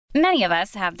Many of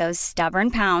us have those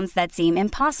stubborn pounds that seem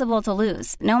impossible to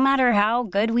lose, no matter how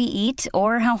good we eat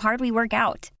or how hard we work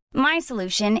out. My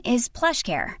solution is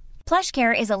PlushCare.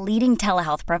 PlushCare is a leading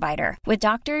telehealth provider with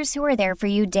doctors who are there for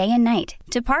you day and night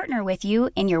to partner with you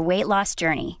in your weight loss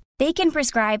journey. They can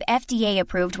prescribe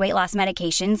FDA-approved weight loss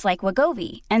medications like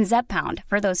Wegovy and Zepbound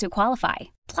for those who qualify.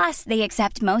 Plus, they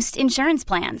accept most insurance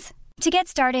plans. To get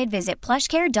started, visit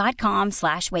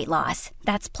plushcare.com/weightloss.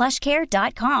 That's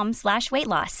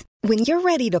plushcare.com/weightloss. When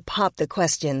you're ready to pop the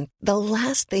question, the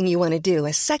last thing you want to do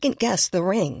is second-guess the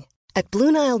ring. At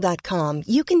BlueNile.com,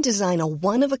 you can design a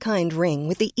one-of-a-kind ring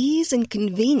with the ease and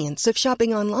convenience of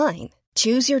shopping online.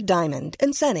 Choose your diamond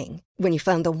and setting. When you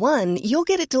find the one, you'll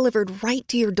get it delivered right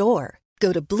to your door.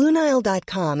 Go to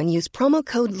BlueNile.com and use promo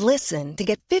code LISTEN to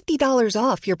get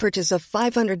 $50 off your purchase of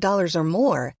 $500 or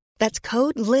more. That's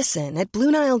code LISTEN at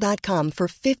BlueNile.com for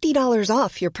 $50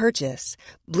 off your purchase.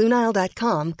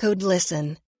 BlueNile.com, code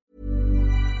LISTEN.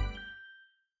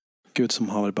 Gud som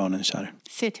har barnen kär.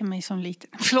 Se till mig som liten.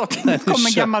 Förlåt, nu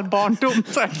kommer gammal barndom.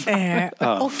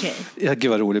 Okej. Ja,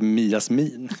 gud vad roligt, Mias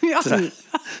min.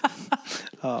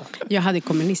 Ja. Jag hade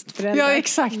kommunistföräldrar. Ja,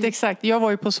 exakt. Jag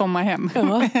var ju på sommarhem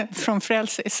från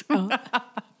Frälsis. Ja.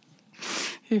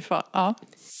 Hur fan, ja.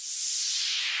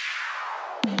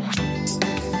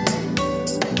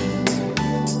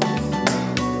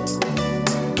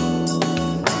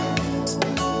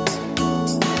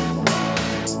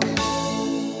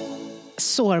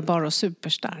 Sårbar och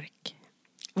superstark.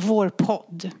 Vår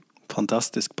podd.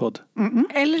 Fantastisk podd.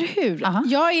 Eller hur? Aha.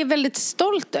 Jag är väldigt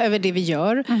stolt över det vi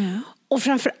gör. Och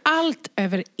framför allt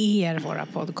över er, våra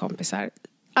poddkompisar.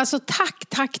 Alltså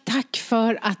tack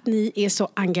för att ni är så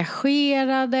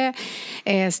engagerade,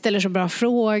 ställer så bra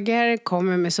frågor,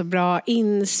 kommer med så bra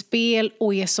inspel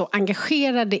och är så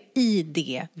engagerade i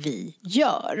det vi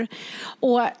gör.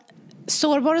 Och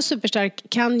sårbar och superstark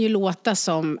kan ju låta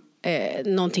som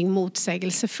någonting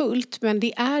motsägelsefullt, men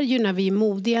det är ju när vi är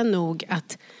modiga nog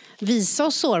att visa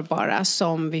oss sårbara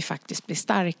som vi faktiskt blir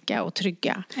starka och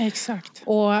trygga. Exakt.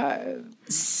 Och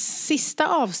sista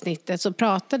avsnittet så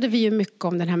pratade vi ju mycket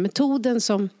om den här metoden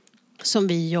som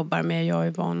vi jobbar med, jag och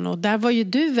Yvonne. Och där var ju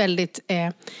du väldigt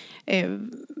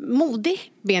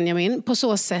modig, Benjamin, på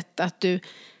så sätt att du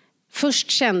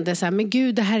först kände så här, men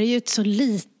gud, det här är ju ett så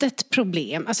litet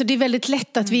problem. Alltså det är väldigt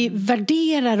lätt att vi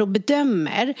värderar och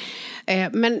bedömer.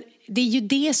 Men det är ju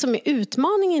det som är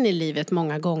utmaningen i livet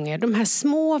många gånger. De här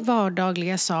små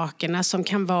vardagliga sakerna som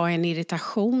kan vara en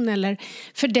irritation eller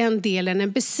för den delen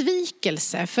en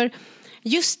besvikelse. För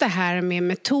just det här med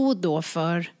metod då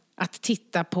för att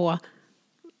titta på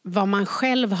vad man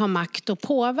själv har makt att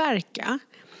påverka.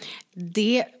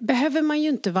 Det behöver man ju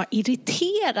inte vara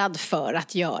irriterad för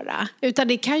att göra. Utan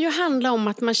det kan ju handla om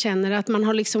att man känner att man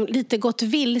har liksom lite gått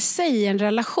vilse i en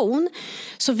relation.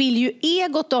 Så vill ju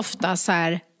egot ofta så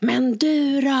här, men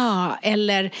du då?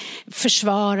 Eller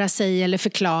försvara sig eller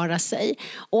förklara sig.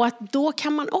 Och att då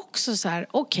kan man också så här,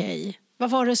 okej, vad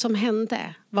var det som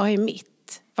hände? Vad är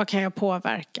mitt? Vad kan jag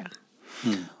påverka?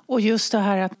 Och just det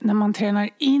här att när man tränar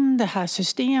in det här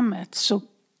systemet så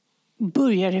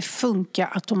börjar det funka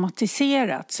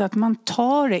automatiserat, så att man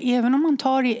tar det, även om man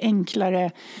tar det i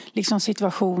enklare liksom,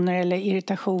 situationer eller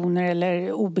irritationer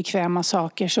eller obekväma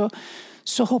saker,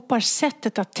 så hoppar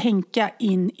sättet att tänka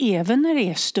in även när det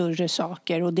är större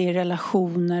saker och det är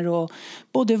relationer och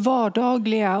både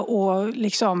vardagliga och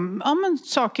liksom, ja, men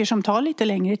saker som tar lite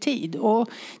längre tid. Och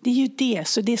det är ju det,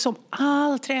 så det är som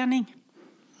all träning.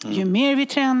 Ju mer vi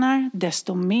tränar,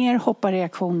 desto mer hoppar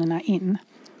reaktionerna in.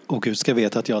 Och Gud ska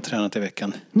veta att jag har tränat i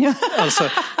veckan. Alltså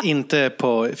inte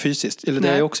på fysiskt, eller det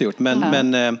har jag också gjort.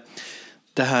 Men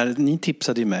det här, ni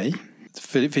tipsade ju mig.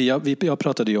 För jag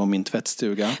pratade ju om min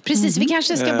tvättstuga. Precis, vi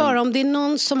kanske ska bara, om det är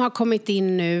någon som har kommit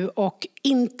in nu och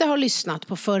inte har lyssnat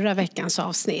på förra veckans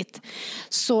avsnitt,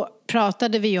 så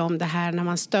pratade vi om det här när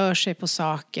man stör sig på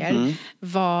saker,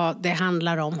 vad det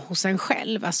handlar om hos en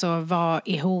själv. Alltså vad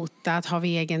är hotat, har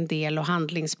vi egen del och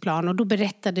handlingsplan. Och då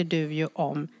berättade du ju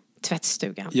om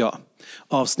tvättstugan. Ja,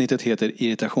 avsnittet heter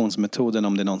irritationsmetoden,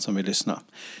 om det är någon som vill lyssna.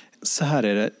 Så här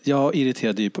är det, jag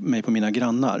irriterade ju mig på mina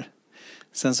grannar.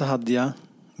 Sen så hade jag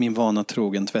min vana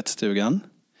trogen tvättstugan,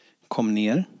 kom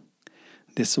ner.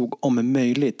 Det såg om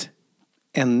möjligt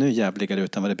ännu jävligare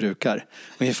ut än vad det brukar.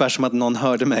 Ungefär som att någon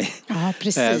hörde mig. Ja,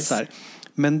 precis. Så här.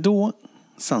 Men då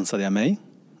sansade jag mig.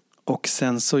 Och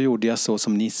sen så gjorde jag så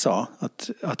som ni sa. Att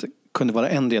det kunde vara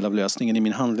en del av lösningen i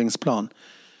min handlingsplan.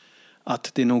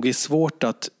 Att det nog är svårt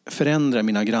att förändra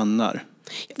mina grannar.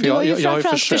 För du har ju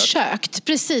framförallt försökt.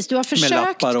 Precis, du har försökt. Med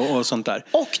lappar och sånt där.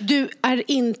 Och du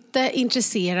är inte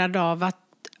intresserad av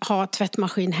ha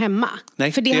tvättmaskin hemma.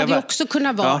 Nej, för det hade ju också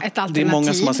kunnat vara ett alternativ. Det är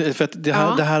många som har, för att det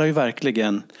här har ju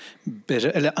verkligen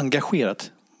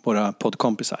engagerat våra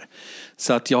poddkompisar.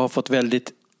 Så att jag har fått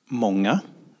väldigt många,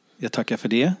 jag tackar för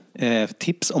det,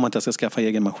 tips om att jag ska skaffa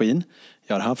egen maskin.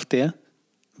 Jag har haft det.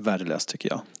 Värdelöst tycker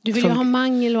jag. Du vill ju ha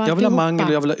mangel och alltihopa. Jag vill ha mangel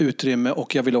och jag vill ha utrymme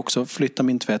och jag vill också flytta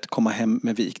min tvätt, komma hem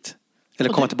med vikt. Eller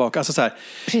komma tillbaka. Alltså så här.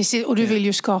 Precis, och du vill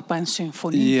ju skapa en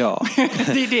symfoni. Ja.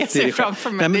 Det är det jag ser framför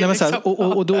mig. Nej, men så här,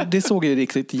 och då, det såg ju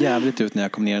riktigt jävligt ut när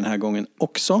jag kom ner den här gången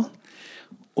också.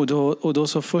 Och då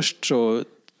så först så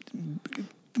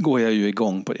går jag ju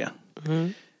igång på det.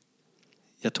 Mm.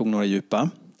 Jag tog några djupa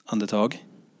andetag.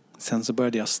 Sen så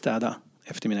började jag städa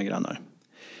efter mina grannar.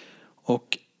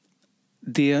 Och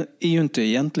det är ju inte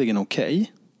egentligen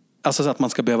okej. Alltså så att man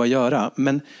ska behöva göra.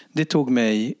 Men det tog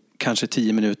mig kanske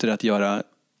 10 minuter att göra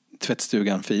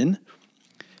tvättstugan fin.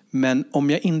 Men om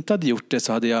jag inte hade gjort det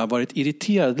så hade jag varit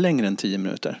irriterad längre än 10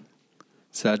 minuter.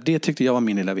 Så här, det tyckte jag var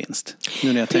min lilla vinst.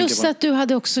 Nu när jag Plus att du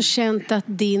hade också känt att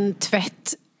din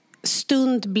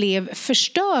tvättstund blev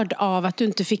förstörd av att du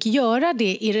inte fick göra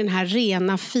det i den här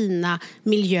rena, fina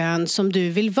miljön som du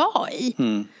vill vara i.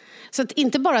 Mm. Så att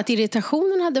inte bara att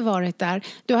irritationen hade varit där,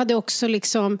 du hade också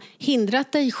liksom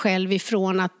hindrat dig själv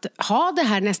ifrån att ha det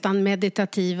här nästan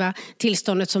meditativa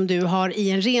tillståndet som du har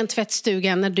i en ren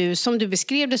tvättstuga när du, som du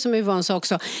beskrev det som Yvonne sa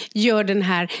också, gör den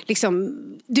här, liksom,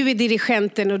 du är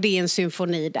dirigenten och det är en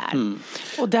symfoni där. Mm.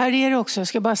 Och där är det också, jag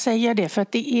ska bara säga det, för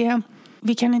att det är,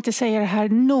 vi kan inte säga det här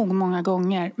nog många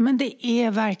gånger, men det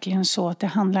är verkligen så att det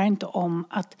handlar inte om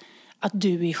att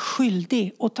du är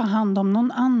skyldig att ta hand om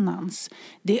någon annans.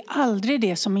 Det är aldrig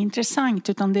det som är intressant,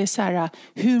 utan det är så här,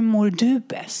 hur mår du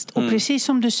bäst? Och precis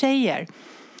som du säger,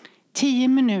 10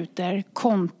 minuter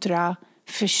kontra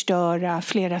förstöra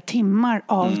flera timmar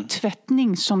av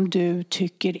tvättning som du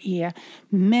tycker är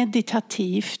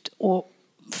meditativt och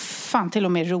fan till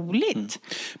och med roligt.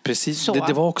 Precis,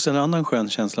 det var också en annan skön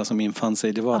känsla som infann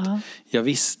sig. Det var att jag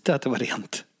visste att det var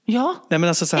rent. Ja. Nej, men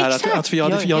alltså så här att jag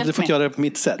hade fått göra det på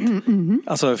mitt sätt.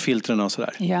 Alltså filtren och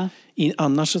sådär. Ja.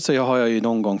 Annars så har jag ju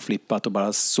någon gång flippat och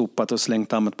bara sopat och slängt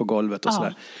dammet på golvet och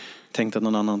sådär. Tänkt att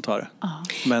någon annan tar det.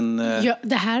 Men,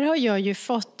 det här har jag ju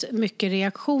fått mycket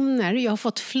reaktioner. Jag har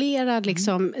fått flera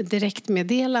liksom,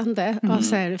 direktmeddelande av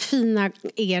så här, fina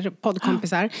er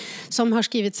poddkompisar som har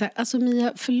skrivit så här, alltså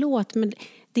Mia, förlåt, men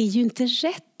det är ju inte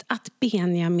rätt att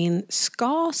Benjamin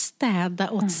ska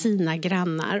städa åt sina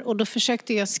grannar. Och då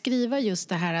försökte jag skriva just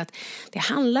det här att det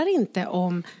handlar inte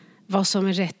om vad som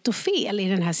är rätt och fel i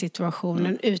den här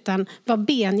situationen, utan vad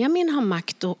Benjamin har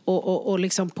makt och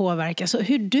liksom påverka. Så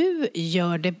hur du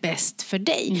gör det bäst för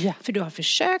dig. Ja. För du har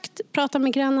försökt prata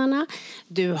med grannarna,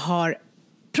 du har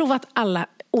provat alla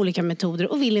olika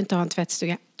metoder och vill inte ha en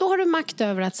tvättstuga. Då har du makt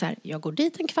över att så här, jag går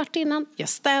dit en kvart innan, jag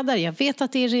städar, jag vet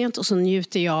att det är rent och så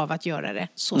njuter jag av att göra det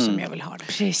så som jag vill ha det.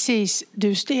 Precis,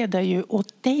 du städar ju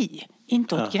åt dig,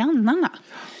 inte åt grannarna.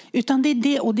 Utan det är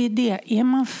det, och det är det. Är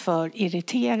man för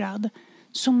irriterad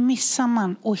så missar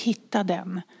man att hitta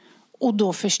den. Och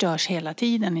då förstörs hela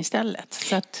tiden istället.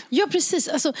 Så att... Ja, precis.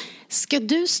 Alltså, ska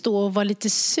du stå och vara lite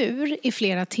sur i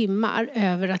flera timmar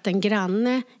över att en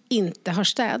granne inte har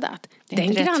städat?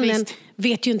 Den grannen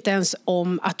vet ju inte ens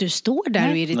om att du står där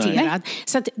och är irriterad.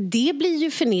 Så att det blir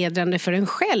ju förnedrande för en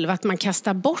själv att man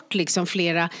kastar bort liksom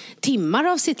flera timmar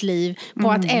av sitt liv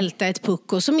på att älta ett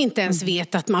pucko som inte ens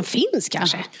vet att man finns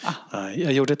kanske.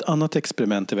 Jag gjorde ett annat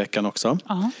experiment i veckan också.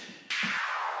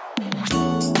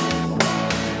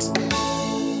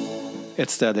 Ett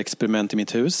städexperiment i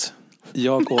mitt hus. Det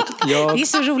är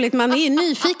så roligt, man är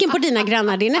nyfiken på dina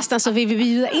grannar. Det är nästan så vi vill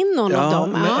bjuda in någon av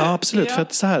dem. Ja, absolut, för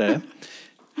att så här är det.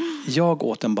 Jag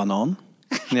åt en banan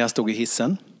när jag stod i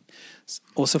hissen.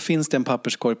 Och så finns det en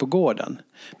papperskorg på gården.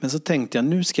 Men så tänkte jag,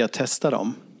 nu ska jag testa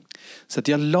dem. Så att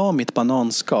jag la mitt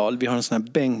bananskal. Vi har en sån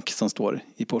här bänk som står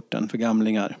i porten för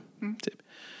gamlingar. Typ.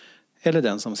 Eller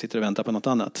den som sitter och väntar på något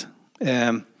annat.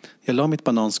 Jag la mitt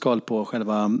bananskal på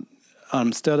själva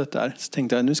armstödet där. Så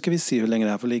tänkte jag, nu ska vi se hur länge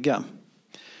det här får ligga.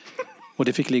 Och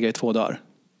det fick ligga i 2 dagar.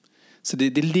 Så det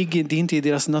är inte i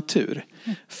deras natur.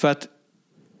 För att,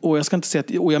 och jag ska inte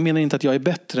säga och jag menar inte att jag är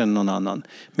bättre än någon annan.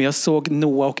 Men jag såg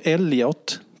Noah och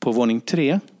Elliot på våning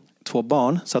 3. 2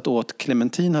 barn satt åt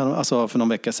clementin här, alltså för någon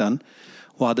vecka sedan.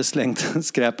 Och hade slängt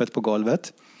skräpet på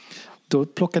golvet. Då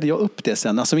plockade jag upp det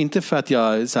sen. Alltså inte för att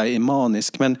jag så här, är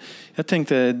manisk. Men jag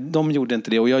tänkte, de gjorde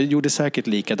inte det. Och jag gjorde säkert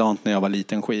likadant när jag var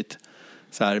liten skit.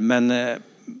 Så här, men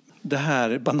det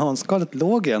här bananskalet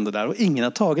låg ändå där och ingen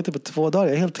har tagit det på 2 dagar.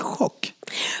 Jag är helt chock.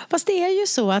 Fast det är ju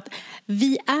så att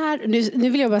vi är, nu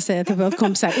vill jag bara säga till våra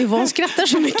kompisar, Yvonne skrattar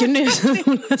så mycket nu så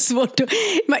hon har svårt att,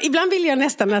 ibland vill jag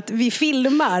nästan att vi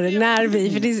filmar när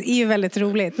vi, för det är ju väldigt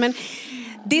roligt. Men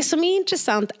det som är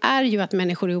intressant är ju att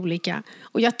människor är olika.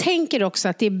 Och jag tänker också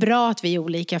att det är bra att vi är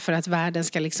olika för att världen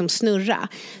ska liksom snurra.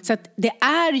 Så att det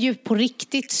är ju på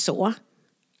riktigt så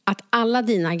att alla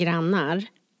dina grannar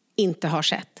inte har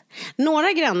sett.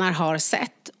 Några grannar har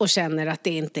sett och känner att det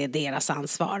inte är deras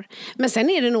ansvar. Men sen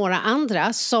är det några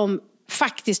andra som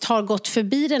faktiskt har gått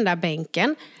förbi den där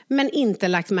bänken men inte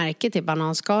lagt märke till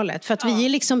bananskalet. För att vi är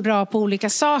liksom bra på olika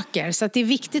saker. Så att det är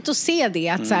viktigt att se det.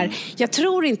 Att så här, jag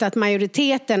tror inte att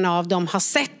majoriteten av dem har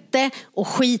sett det och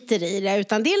skiter i det.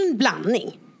 Utan det är en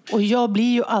blandning. Och jag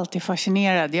blir ju alltid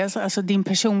fascinerad. Alltså din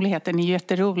personlighet är ju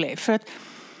jätterolig. För att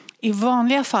i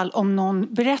vanliga fall om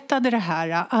någon berättade det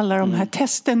här, alla de här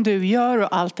testen du gör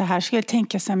och allt det här, så jag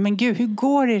tänka så här, men gud, hur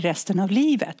går det i resten av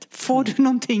livet? Får du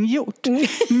någonting gjort?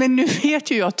 Men nu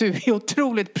vet ju jag att du är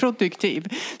otroligt produktiv,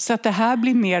 så att det här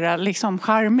blir mera liksom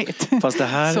charmigt. Fast det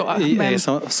här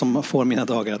är som får mina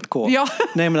dagar att gå. Ja.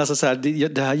 Nej, men alltså så här,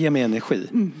 det här ger mig energi.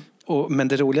 Men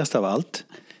det roligaste av allt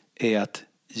är att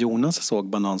Jonas såg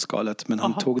bananskalet, men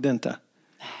han tog det inte.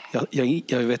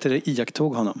 Jag vet att jag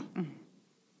iakttog honom.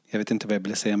 Jag vet inte vad jag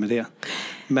ville säga med det.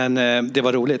 Men det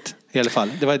var roligt i alla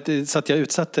fall. Det var så att jag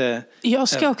utsatte... Jag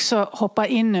ska också hoppa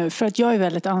in nu för att jag är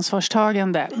väldigt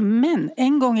ansvarstagande. Men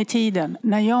en gång i tiden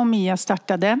när jag och Mia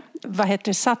startade,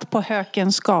 satt på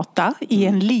Hökens gata i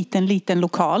en liten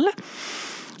lokal.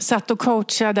 Satt och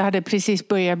coachade, hade precis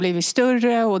börjat bli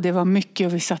större och det var mycket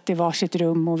och vi satt i varsitt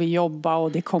rum och vi jobbade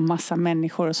och det kom massa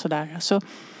människor och sådär.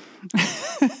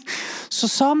 Så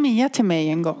sa Mia till mig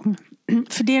en gång,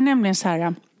 för det är nämligen så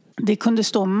här, det kunde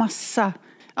stå massa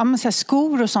så här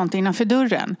skor och sånt innanför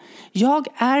dörren. Jag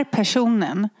är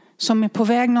personen som är på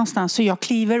väg någonstans, så jag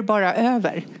kliver bara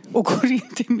över och går in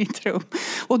till mitt rum.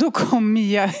 Och då kom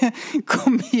Mia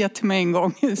till mig en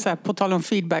gång, så här, på tal om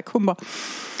feedback. Hon bara,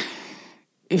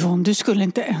 Yvonne, du skulle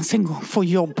inte ens en gång få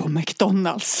jobb på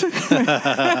McDonalds.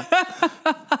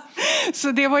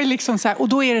 Så det var ju liksom så här, och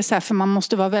då är det så här, för man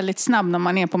måste vara väldigt snabb när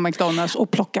man är på McDonalds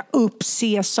och plocka upp,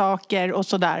 se saker och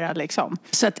sådär liksom.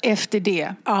 Så att efter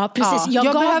det. Ja, precis.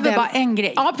 Jag behöver bara en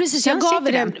grej. Ja, precis. Jag gav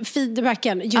den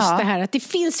feedbacken, just det här att det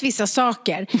finns vissa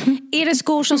saker. Är det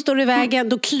skor som står i vägen,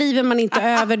 då kliver man inte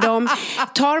över dem.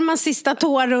 Tar man sista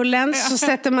tårullen så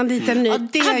sätter man dit en ny.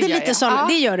 Det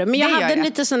gör det. Men jag hade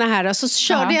lite såna här, så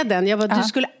körde jag den. Jag bara, du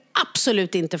skulle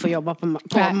absolut inte få jobba på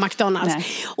McDonalds. Nej.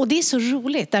 Och det är så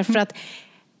roligt därför att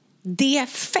det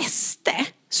fäste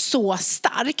så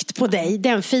starkt på dig,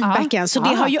 den feedbacken. Så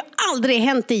det har ju aldrig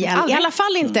hänt igen. Aldrig. I alla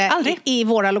fall inte i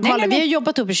våra lokaler. Nej. Vi har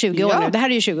jobbat upp i 20 år nu. Det här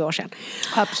är ju 20 år sedan.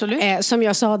 Absolut. Som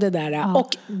jag sa det där.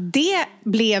 Och det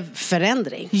blev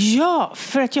förändring. Ja,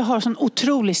 för att jag har sån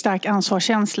otroligt stark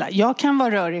ansvarskänsla. Jag kan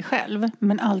vara rörig själv,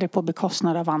 men aldrig på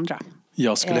bekostnad av andra.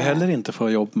 Jag skulle heller inte få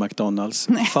jobb på McDonalds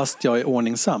fast jag är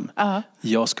ordningsam.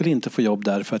 Jag skulle inte få jobb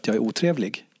där för att jag är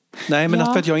otrevlig. Nej, men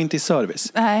för att jag inte är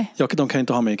service. De kan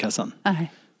inte ha mig i kassan.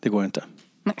 Det går inte.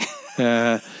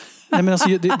 Nej, men alltså,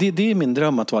 det är min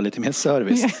dröm att vara lite mer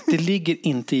service. Det ligger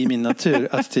inte i min natur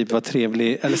att typ vara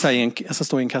trevlig eller så här,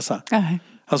 stå i en kassa.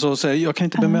 Alltså, så jag kan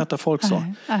inte bemöta folk så.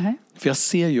 För jag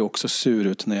ser ju också sur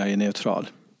ut när jag är neutral.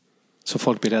 Så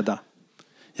folk blir rädda.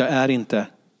 Jag är inte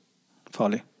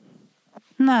farlig.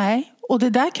 Nej, och det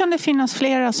där kan det finnas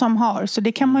flera som har. Så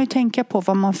det kan man ju tänka på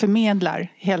vad man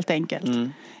förmedlar helt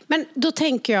enkelt. Men då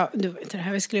tänker jag, det var inte det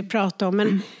här vi skulle prata om,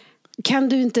 men kan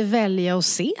du inte välja att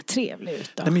se trevlig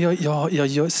ut då? Nej, men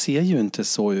jag ser ju inte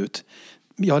så ut.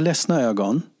 Jag har ledsna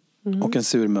ögon och en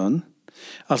sur mun.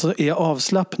 Alltså är jag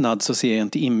avslappnad så ser jag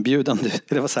inte inbjudande ut.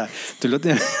 Det var så här, du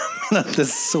låter inte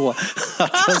så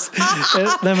att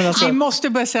nej, men alltså, vi måste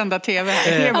börja sända tv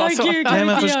här. Det var så. Nej,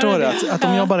 men förstår du att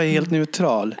om jag bara är helt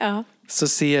neutral så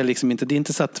ser jag liksom inte, det är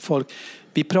inte så att folk,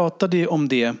 vi pratade ju om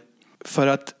det för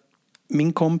att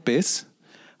min kompis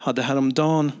hade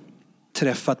häromdagen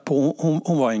träffat på,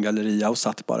 hon var i en galleria och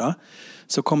satt bara,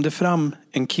 så kom det fram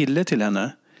en kille till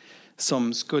henne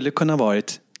som skulle kunna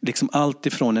varit liksom allt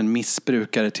ifrån en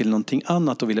missbrukare till någonting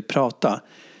annat och ville prata.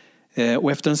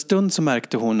 Och efter en stund så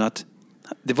märkte hon att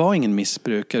det var ingen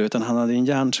missbrukare utan han hade en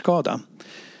hjärnskada.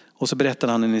 Och så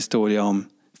berättade han en historia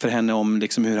för henne om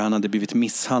liksom hur han hade blivit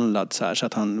misshandlad så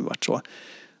att han var så.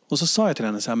 Och så sa jag till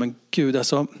henne så här, men gud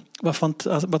alltså, vad fan,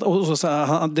 och så,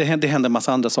 det hände en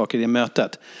massa andra saker i det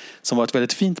mötet som var ett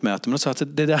väldigt fint möte. Men då sa jag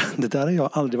att det där har jag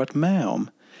aldrig varit med om.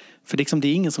 För liksom, det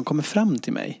är ingen som kommer fram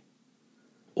till mig.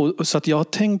 Och så att jag har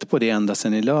tänkt på det ända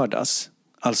sedan i lördags.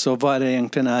 Alltså vad det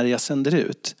egentligen är jag sänder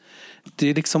ut. Det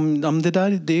är liksom,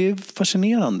 det är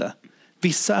fascinerande.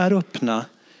 Vissa är öppna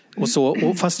och så,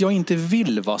 och fast jag inte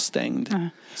vill vara stängd.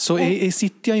 Så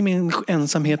sitter jag i min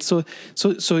ensamhet så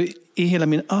är hela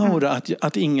min aura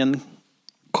att ingen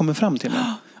kommer fram till mig.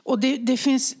 Och det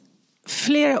finns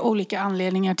flera olika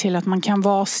anledningar till att man kan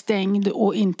vara stängd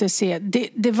och inte se.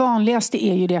 Det vanligaste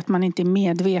är ju det att man inte är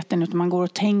medveten utan man går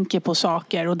och tänker på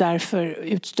saker och därför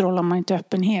utstrålar man inte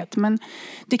öppenhet. Men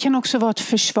det kan också vara ett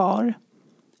försvar.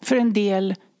 För en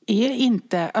del är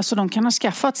inte, alltså de kan ha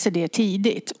skaffat sig det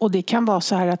tidigt och det kan vara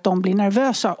så här att de blir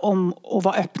nervösa om att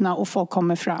vara öppna och folk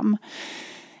kommer fram.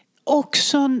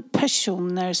 Också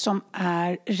personer som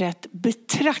är rätt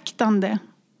betraktande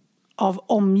av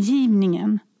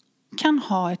omgivningen kan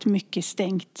ha ett mycket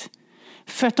stängt.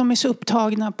 För att de är så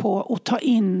upptagna på att ta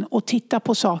in och titta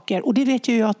på saker. Och det vet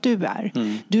ju jag att du är.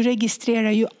 Du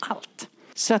registrerar ju allt.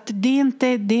 Så att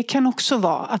det kan också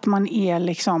vara att man är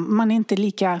liksom,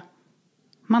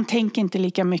 man tänker inte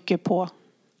lika mycket på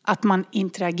att man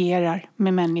interagerar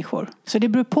med människor. Så det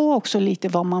beror på också lite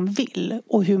vad man vill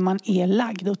och hur man är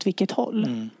lagd åt vilket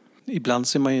håll. Ibland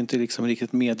så är man ju inte liksom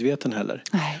riktigt medveten heller.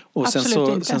 Nej, och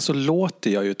inte. Sen så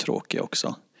låter jag ju tråkig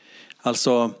också.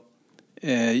 Alltså,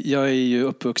 jag är ju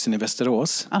uppvuxen i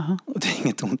Västerås. Och det är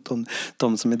inget ont om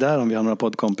de som är där om vi har några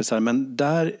poddkompisar. Men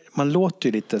där, man låter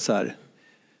ju lite så här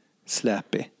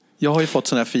släpig. Jag har ju fått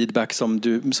sån här feedback som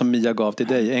Mia gav till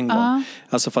dig en gång.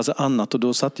 Alltså fast annat. Och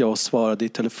då satt jag och svarade i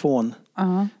telefon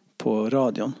på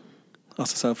radion.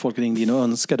 Alltså så här, folk ringde in och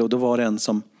önskade. Och då var det en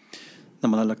som, när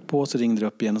man hade lagt på så ringde det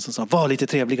upp igen och så sa, var lite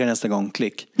trevligare nästa gång,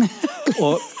 klick.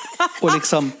 och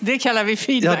liksom, det kallar vi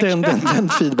feedback. Ja, den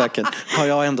feedbacken har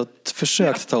jag ändå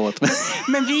försökt ta åt mig.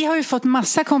 Men vi har ju fått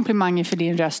massa komplimanger för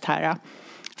din röst här.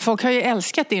 Folk har ju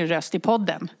älskat din röst i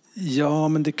podden. Ja,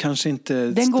 men det kanske inte...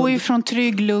 Den går ju från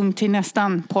trygg, lugn till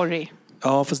nästan porrig.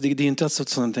 Ja, fast det är inte så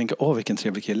att man tänker, vilken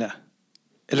trevlig kille.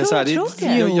 Eller Jo, så här, jag tror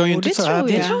det. Jag är ju inte Det så här.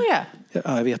 Det tror jag.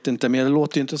 Ja, jag vet inte, men jag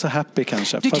låter ju inte så happy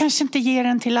kanske. Du kanske inte ger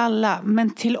den till alla, men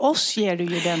till oss ger du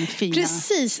ju den fina.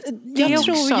 Precis. Jag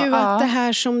tror också, ju att det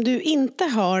här som du inte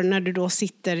har när du då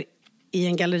sitter i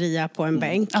en galleria på en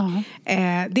bänk.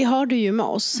 Det har du ju med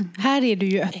oss. Här är du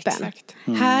ju öppen. Exakt.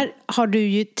 Här har du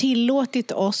ju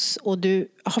tillåtit oss och du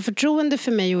har förtroende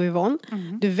för mig och Yvonne.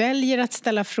 Du väljer att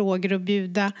ställa frågor och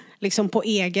bjuda liksom på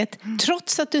eget.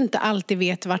 Trots att du inte alltid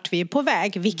vet vart vi är på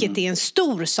väg. Vilket är en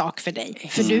stor sak för dig.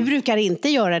 För du brukar inte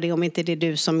göra det om inte det är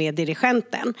du som är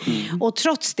dirigenten. Och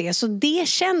trots det, så det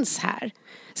känns här.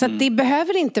 Så att det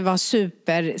behöver inte vara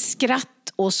superskratt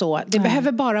och så. Det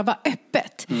behöver bara vara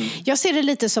öppet. Jag ser det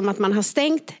lite som att man har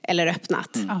stängt eller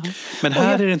öppnat. Men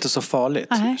här är det inte så farligt.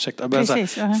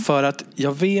 Precis. För att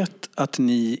jag vet att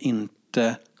ni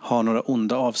inte har några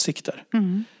onda avsikter.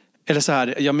 Eller så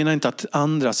här, jag menar inte att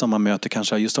andra som man möter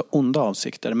kanske just har onda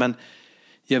avsikter. Men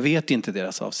jag vet inte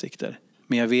deras avsikter.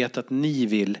 Men jag vet att ni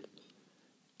vill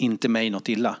inte mig något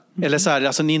illa. Eller så här,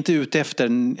 alltså ni är inte ute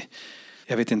efter...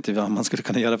 Jag vet inte vad man skulle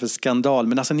kunna göra för skandal.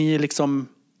 Men alltså ni är liksom...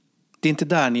 Det är inte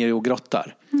där ni är och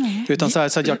grottar. Utan så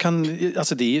att jag kan...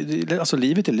 Alltså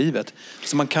livet är livet.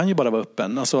 Så man kan ju bara vara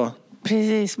öppen. Alltså...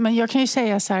 Precis, men jag kan ju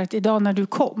säga så här att idag när du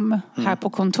kom här på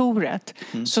kontoret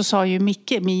så sa ju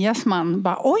Micke, Mias man,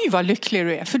 bara, oj vad lycklig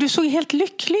du är. För du såg helt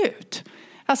lycklig ut.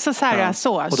 Alltså så här,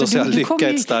 så. Och då säger jag lycka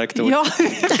ett starkt ord. Ja,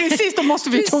 precis, då måste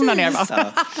vi tona ner,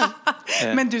 va?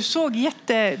 Men du såg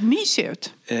jättemysig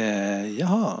ut.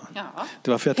 Jaha.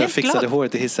 Det var för att jag fixade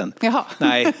håret i hissen. Jaha.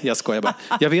 Nej, jag skojar bara.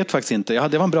 Jag vet faktiskt inte.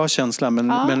 Det var en bra känsla,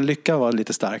 men lycka var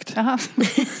lite starkt.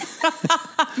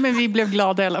 Men vi blev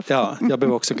glada i alla fall. Ja, jag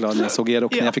blev också glad när jag såg er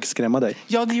och när jag fick skrämma dig.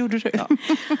 Ja, det gjorde du. Ja.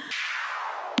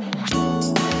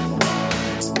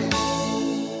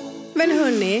 Men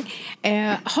hörni,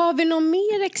 har vi någon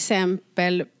mer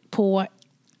exempel på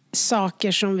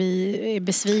saker som vi är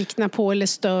besvikna på eller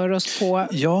stör oss på?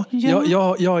 Ja.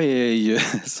 Jag är ju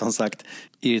som sagt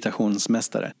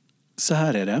irritationsmästare. Så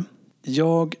här är det.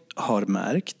 Jag har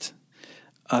märkt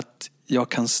att jag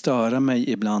kan störa mig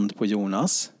ibland på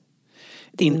Jonas.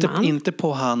 Inte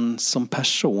på han som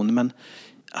person, men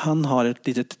han har ett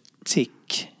litet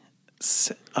tick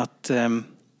att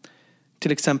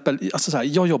till exempel, alltså så här,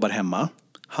 jag jobbar hemma,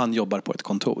 han jobbar på ett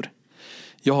kontor.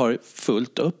 Jag har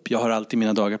fullt upp, jag har alltid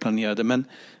mina dagar planerade, men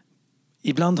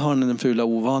ibland har han den fula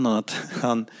ovanan att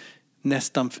han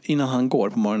nästan innan han går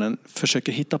på morgonen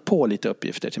försöker hitta på lite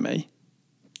uppgifter till mig.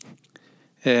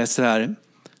 Så här,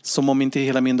 som om inte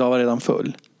hela min dag var redan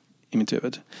full i mitt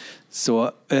huvud.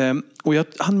 Så, och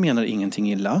han menar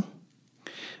ingenting illa.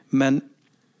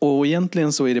 Och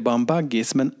egentligen så är det bara en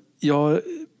baggis, men jag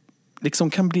liksom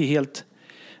kan bli helt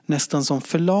nästan som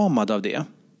förlamad av det.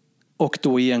 Och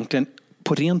då egentligen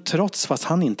på rent trots, fast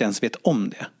han inte ens vet om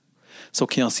det, så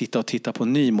kan jag sitta och titta på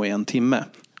Nymo i 1 timme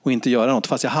och inte göra något,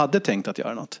 fast jag hade tänkt att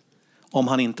göra något. Om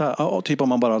han inte, typ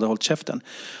om han bara hade hållit käften.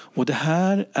 Och det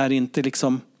här är inte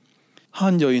liksom,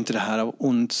 han gör ju inte det här av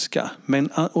ondska. Men,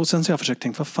 och sen så har jag försökt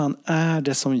tänka, vad fan är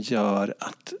det som gör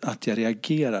att jag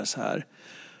reagerar så här?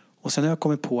 Och sen har jag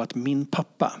kommit på att min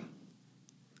pappa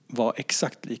var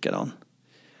exakt likadan.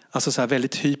 Alltså så här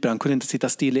väldigt hyper, han kunde inte sitta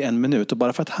still i 1 minut. Och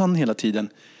bara för att han hela tiden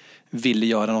ville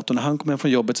göra något. Och när han kom hem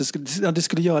från jobbet så det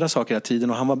skulle göra saker hela tiden.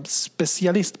 Och han var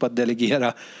specialist på att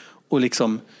delegera. Och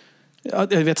liksom, jag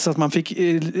vet så att man fick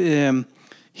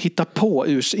hitta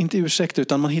på, inte ursäkt,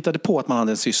 utan man hittade på att man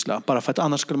hade en syssla. Bara för att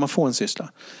annars skulle man få en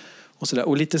syssla. Och, så där.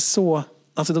 Och lite så,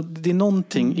 alltså det är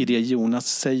någonting i det Jonas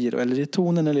säger. Eller i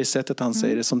tonen eller i sättet han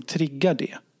säger det som triggar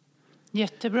det.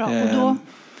 Jättebra. Och då,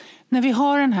 när vi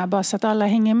har den här, bara så att alla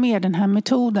hänger med den här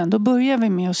metoden, då börjar vi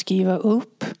med att skriva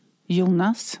upp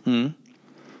Jonas.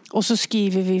 Och så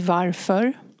skriver vi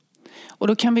varför. Och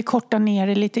då kan vi korta ner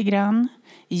det lite grann.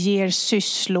 Ger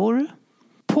sysslor.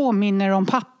 Påminner om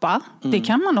pappa. Det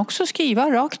kan man också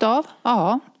skriva rakt av.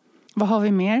 Ja. Vad har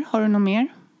vi mer? Har du något mer?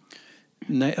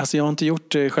 Nej, alltså jag har inte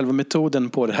gjort själva metoden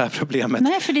på det här problemet.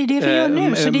 Nej, för det är det vi gör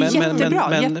nu. Så det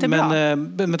är jättebra.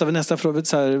 Men vänta, nästa fråga.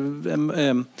 Så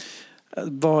här,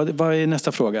 vad är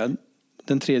nästa fråga?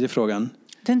 Den tredje frågan.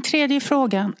 Den tredje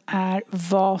frågan är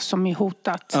vad som är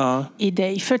hotat i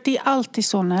dig. För det är alltid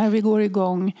så när vi går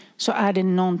igång så är det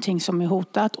någonting som är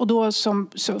hotat. Och då så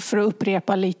för att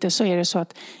upprepa lite så är det så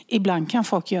att ibland kan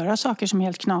folk göra saker som är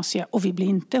helt knasiga och vi blir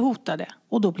inte hotade.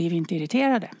 Och då blir vi inte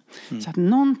irriterade. Så att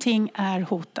någonting är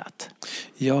hotat.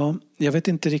 Ja, jag vet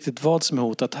inte riktigt vad som är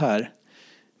hotat här.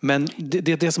 Men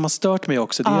det som har stört mig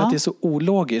också, det är att det är så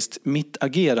ologiskt, mitt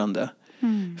agerande.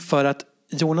 För att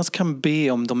Jonas kan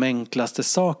be om de enklaste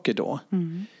saker då.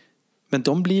 Men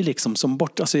de blir liksom som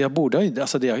bort. Alltså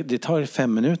det tar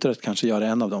 5 minuter att kanske göra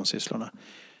en av de sysslorna.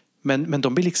 Men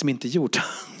de blir liksom inte gjort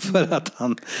för att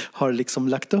han har liksom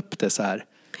lagt upp det så här.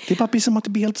 Det är bara som att det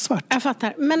blir helt svart. Jag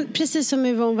fattar. Men precis som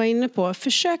Yvonne var inne på,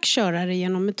 försök köra det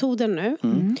genom metoden nu.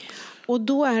 Och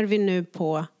då är vi nu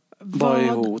på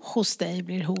vad hos dig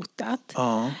blir hotat.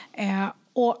 Ja.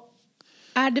 Och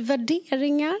är det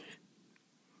värderingar?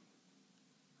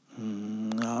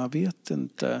 Jag vet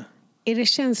inte. Är det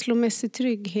känslomässig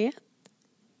trygghet?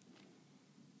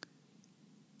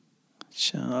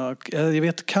 Jag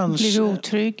vet kanske. Blir du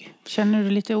otrygg? Känner du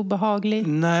lite obehaglig?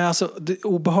 Nej, alltså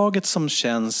obehaget som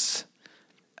känns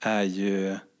är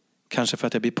ju kanske för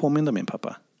att jag blir påmind om min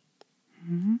pappa.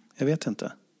 Jag vet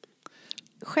inte.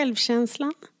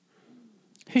 Självkänslan?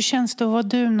 Hur känns det att vara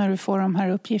du när du får de här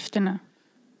uppgifterna?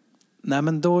 Nej,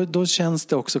 men då känns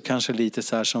det också kanske lite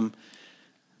så här som...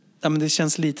 Ja, men det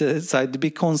känns lite så här, det blir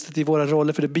konstigt i våra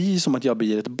roller, för det blir som att jag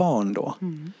blir ett barn då.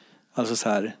 Alltså så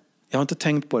här, jag har inte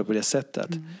tänkt på det på det sättet.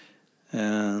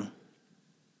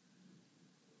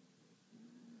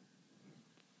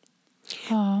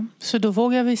 Ja, så då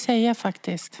vågar vi säga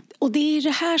faktiskt. Och det är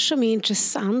det här som är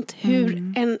intressant,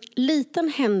 hur en liten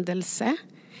händelse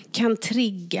kan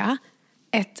trigga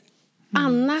ett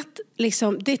annat,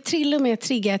 liksom, det till och med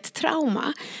trigga ett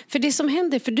trauma. För det som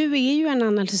händer, för du är ju en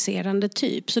analyserande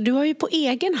typ, så du har ju på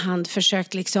egen hand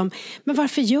försökt liksom, men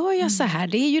varför gör jag så här?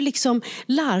 Det är ju liksom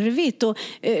larvigt och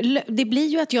det blir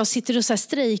ju att jag sitter och så här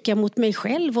strejkar mot mig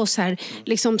själv och så här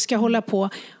liksom ska hålla på.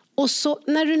 Och så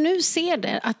när du nu ser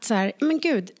det, att så här, men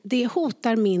gud, det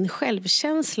hotar min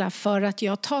självkänsla för att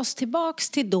jag tas tillbaks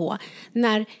till då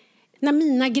när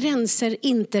mina gränser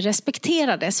inte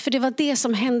respekterades. För det var det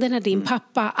som hände när din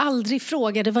pappa aldrig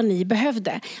frågade vad ni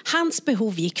behövde. Hans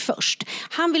behov gick först.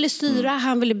 Han ville styra,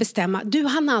 han ville bestämma. Du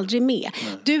hann aldrig med.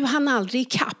 Du hann aldrig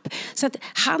ikapp. Så att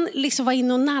han liksom var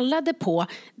inne och nallade på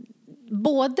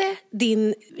både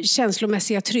din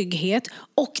känslomässiga trygghet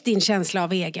och din känsla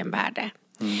av egenvärde.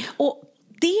 Och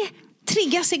det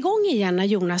triggas igång igen när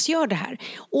Jonas gör det här.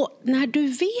 Och när du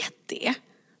vet det,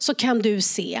 så kan du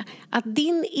se att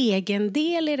din egen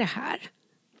del i det här.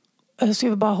 Jag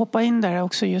ska bara hoppa in där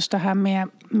också, just det här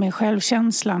med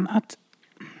självkänslan. Att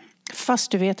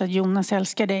fast du vet att Jonas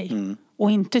älskar dig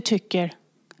och inte tycker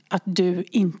att du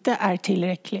inte är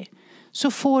tillräcklig,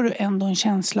 så får du ändå en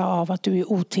känsla av att du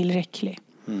är otillräcklig.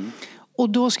 Och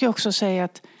då ska jag också säga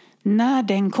att när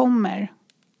den kommer,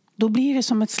 då blir det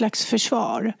som ett slags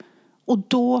försvar. Och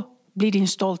då blir din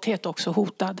stolthet också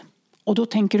hotad. Och då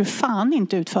tänker du fan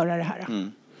inte utföra det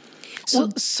här.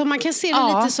 Så man kan se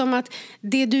det lite som att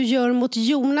det du gör mot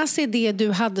Jonas är det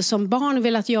du hade som barn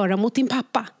velat göra mot din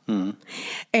pappa.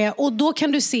 Och då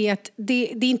kan du se att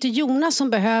det är inte Jonas som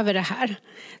behöver det här.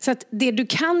 Så att det du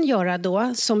kan göra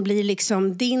då, som blir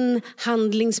liksom din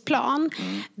handlingsplan,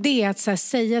 det är att så här,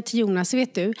 säga till Jonas,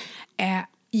 vet du,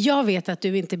 jag vet att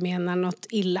du inte menar något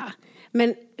illa.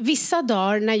 Men vissa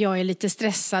dagar när jag är lite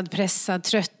stressad, pressad,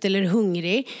 trött eller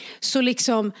hungrig, så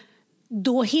liksom,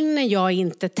 då hinner jag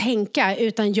inte tänka,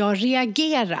 utan jag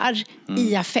reagerar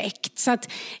i affekt. Så att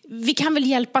vi kan väl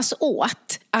hjälpas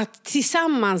åt att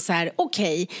tillsammans här,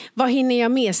 okej, vad hinner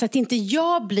jag med? Så att inte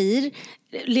jag blir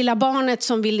lilla barnet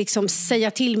som vill liksom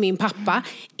säga till min pappa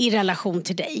i relation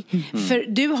till dig. För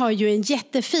du har ju en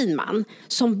jättefin man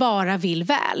som bara vill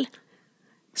väl.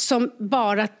 Som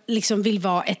bara liksom vill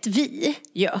vara ett vi,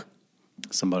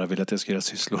 Som bara vill att jag ska göra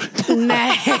sysslor.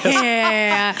 Nej,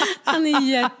 han är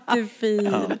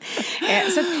jättefin.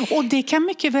 Och det kan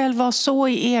mycket väl vara så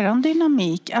i er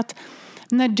dynamik att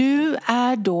när du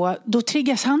är då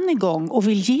triggas han igång och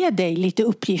vill ge dig lite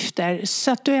uppgifter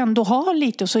så att du ändå har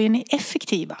lite och så är ni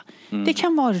effektiva. Det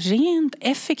kan vara rent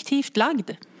effektivt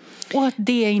lagd. Och att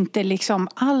det inte liksom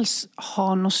alls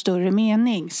har någon större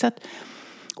mening. Så att,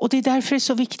 och det är därför det är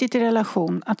så viktigt i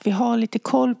relation att vi har lite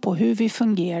koll på hur vi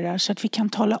fungerar så att vi kan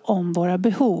tala om våra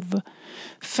behov.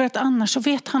 För att annars så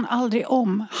vet han aldrig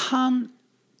om. Han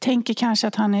tänker kanske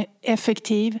att han är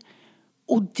effektiv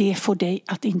och det får dig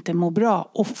att inte må bra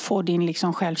och få din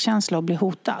liksom självkänsla att bli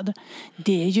hotad.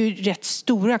 Det är ju rätt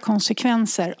stora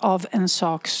konsekvenser av en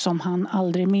sak som han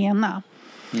aldrig menar.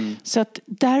 Så att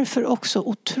därför också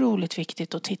otroligt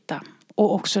viktigt att titta.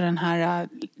 Och också den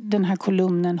här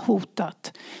kolumnen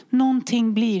hotat.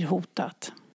 Någonting blir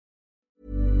hotat.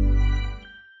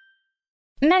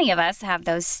 Many of us have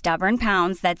those stubborn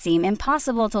pounds that seem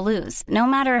impossible to lose, no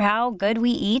matter how good we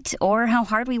eat or how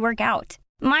hard we work out.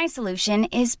 My solution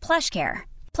is PlushCare.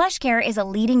 PlushCare is a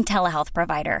leading telehealth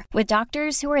provider with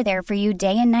doctors who are there for you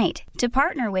day and night to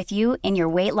partner with you in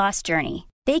your weight loss journey.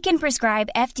 They can prescribe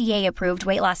FDA-approved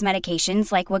weight loss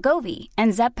medications like Wegovy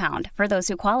and Zepbound for those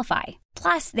who qualify.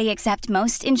 Plus, they accept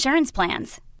most insurance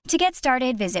plans. To get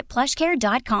started, visit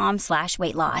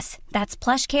plushcare.com/weightloss. That's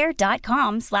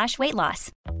plushcare.com/weightloss.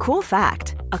 Cool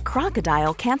fact, a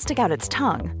crocodile can't stick out its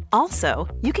tongue. Also,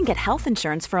 you can get health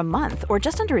insurance for a month or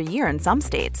just under a year in some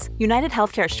states. United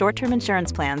Healthcare short-term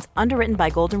insurance plans, underwritten by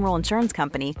Golden Rule Insurance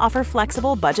Company, offer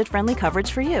flexible, budget-friendly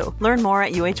coverage for you. Learn more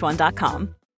at uh1.com.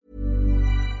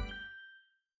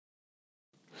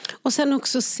 Och sen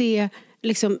också se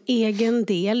liksom egen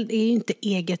del, det är ju inte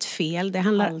eget fel. Det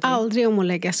handlar aldrig om att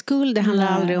lägga skuld, det handlar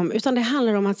aldrig om, utan det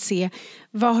handlar om att se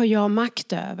vad har jag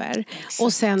makt över? Exakt.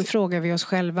 Och sen frågar vi oss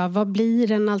själva, vad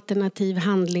blir en alternativ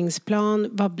handlingsplan?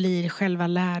 Vad blir själva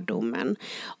lärdomen?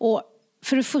 Och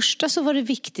för det första så var det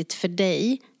viktigt för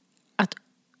dig att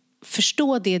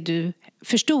förstå det du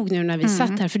förstod nu när vi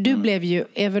satt här. För du blev ju,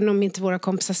 även om inte våra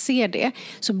kompisar ser det,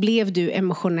 så blev du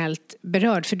emotionellt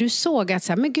berörd. För du såg att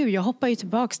så här, men gud, jag hoppar ju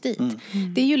tillbaks dit.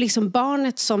 Det är ju liksom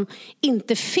barnet som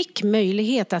inte fick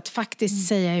möjlighet att faktiskt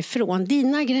säga ifrån.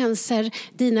 Dina gränser,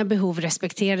 dina behov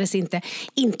respekterades inte.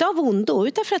 Inte av ondo,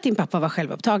 utan för att din pappa var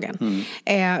självupptagen.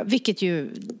 Vilket ju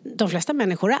de flesta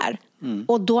människor är.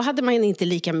 Och då hade man inte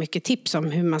lika mycket tips om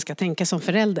hur man ska tänka som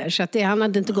förälder. Så att han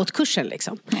hade inte gått kursen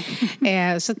liksom.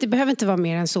 Så att det behöver inte vara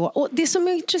mer än så. Och det som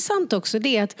är intressant också,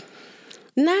 det är att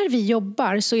när vi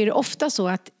jobbar så är det ofta så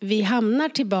att vi hamnar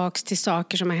tillbaks till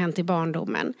saker som har hänt i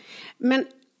barndomen. Men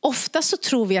ofta så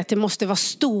tror vi att det måste vara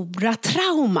stora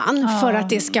trauman för att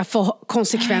det ska få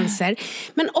konsekvenser.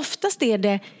 Men oftast är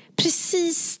det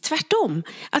precis tvärtom.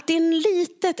 Att det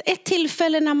är ett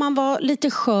tillfälle när man var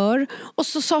lite skör och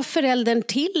så sa föräldern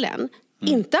till en.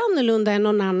 Inte annorlunda än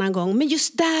någon annan gång, men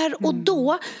just där och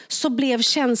då så blev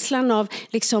känslan av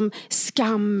liksom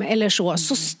skam eller så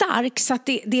stark så att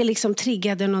det liksom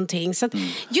triggade någonting. Så att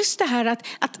just det här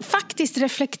att faktiskt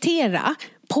reflektera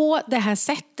på det här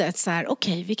sättet, så här,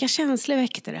 okej, vilka känslor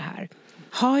väckte det här?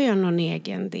 Har jag någon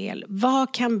egen del?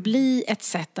 Vad kan bli ett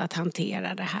sätt att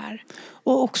hantera det här?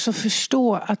 Och också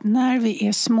förstå att när vi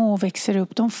är små och växer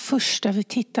upp, de första vi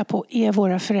tittar på är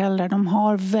våra föräldrar. De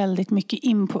har väldigt mycket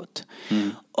input.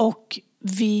 Och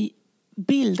vi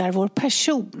bildar vår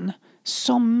person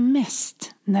som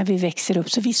mest när vi växer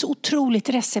upp. Så vi är så otroligt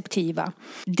receptiva.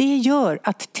 Det gör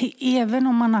att även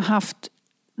om man har haft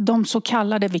de så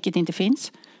kallade, vilket inte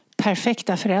finns,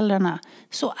 perfekta föräldrarna,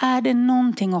 så är det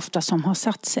någonting ofta som har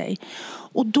satt sig.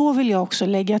 Och då vill jag också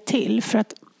lägga till, för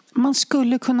att man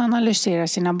skulle kunna analysera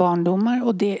sina barndomar,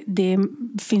 och det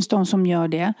finns de som gör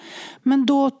det. Men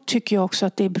då tycker jag också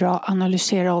att det är bra att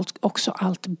analysera också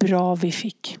allt bra vi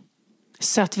fick.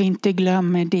 Så att vi inte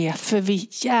glömmer det. För vi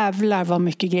jävlar vad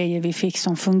mycket grejer vi fick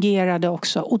som fungerade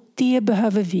också. Och det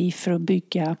behöver vi för att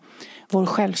bygga vår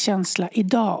självkänsla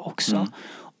idag också.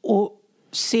 Och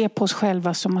se på oss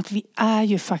själva som att vi är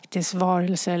ju faktiskt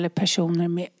varelser eller personer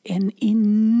med en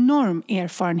enorm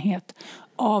erfarenhet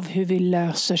av hur vi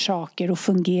löser saker och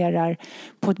fungerar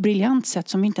på ett briljant sätt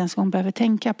som vi inte ens behöver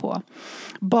tänka på.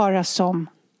 Bara som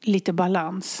lite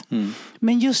balans.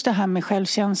 Men just det här med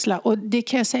självkänsla, och det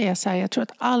kan jag säga så här, jag tror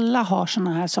att alla har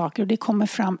såna här saker och det kommer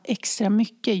fram extra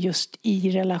mycket just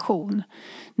i relation.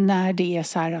 När det är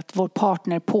så här att vår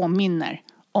partner påminner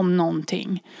om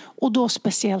någonting. Och då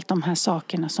speciellt de här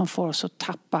sakerna som får oss att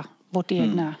tappa vårt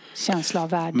egna känsla av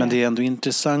värde. Men det är ändå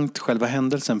intressant själva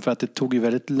händelsen, för att det tog ju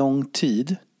väldigt lång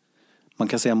tid, man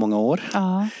kan säga många år,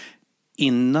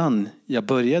 innan jag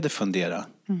började fundera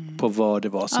på vad det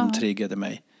var som triggade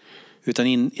mig.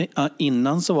 Utan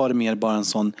innan så var det mer bara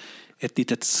ett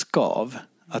litet skav.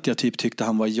 Att jag typ tyckte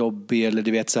han var jobbig, eller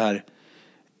du vet så här.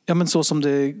 Ja, men så som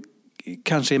det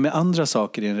kanske är med andra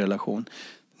saker i en relation.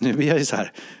 Nu är jag ju så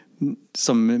här,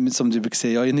 som du brukar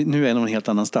säga, nu är jag någon helt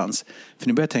annanstans. För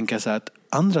nu börjar jag tänka så här att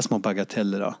andra små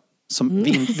bagateller då, som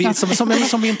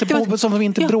vi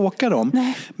inte bråkar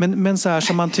om. Men så här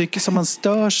som man tycker, som man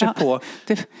stör sig på.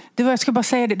 Det var, jag ska bara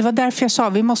säga det var därför jag sa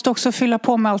vi måste också fylla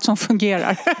på med allt som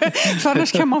fungerar. För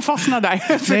annars kan man fastna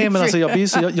där. Nej, men alltså jag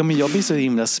blir så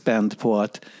himla spänd på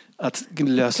att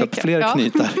lösa upp fler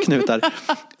knutar.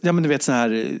 Ja, men du vet, så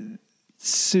här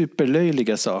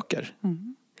superlöjliga saker.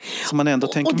 Som man ändå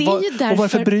tänker, och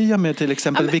varför bryr jag mig till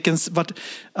exempel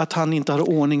att han inte har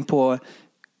ordning på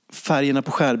färgerna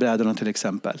på skärbrädorna till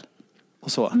exempel.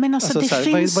 Och så. Men alltså det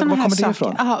finns sådana här saker.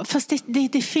 Ifrån? Ja, fast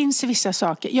det finns vissa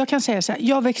saker. Jag kan säga så här,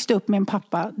 jag växte upp med en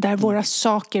pappa där våra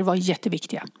saker var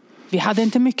jätteviktiga. Vi hade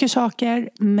inte mycket saker,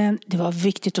 men det var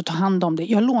viktigt att ta hand om det.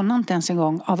 Jag lånade inte ens en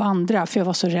gång av andra för jag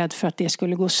var så rädd för att det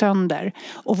skulle gå sönder.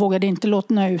 Och vågade inte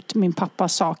låta ut min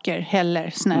pappas saker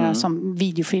heller, snarare som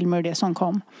videofilmer och det som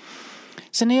kom.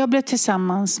 Så när jag blev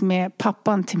tillsammans med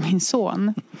pappan till min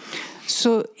son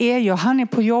så han är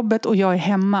på jobbet och jag är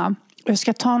hemma. Jag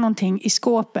ska ta någonting i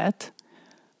skåpet.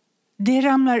 Det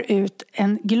ramlar ut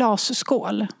en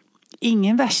glasskål.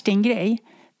 Ingen värstinggrej.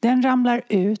 Den ramlar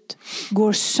ut,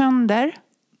 går sönder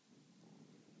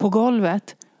på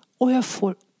golvet och jag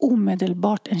får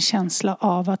omedelbart en känsla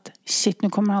av att shit, nu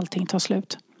kommer allting ta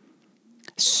slut.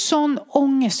 Sån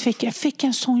ångest fick jag. Jag fick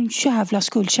en sån jävla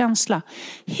skuldkänsla.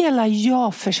 Hela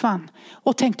jag försvann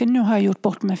och tänkte, nu har jag gjort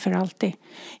bort mig för alltid.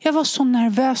 Jag var så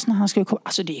nervös när han skulle komma.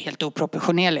 Alltså det är helt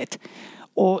oproportionerligt.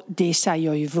 Och det är så här,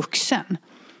 jag är ju vuxen.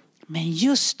 Men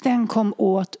just den kom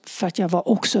åt för att jag var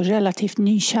också relativt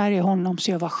nykär i honom,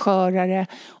 så jag var skörare.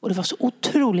 Och det var så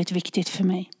otroligt viktigt för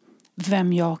mig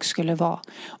vem jag skulle vara.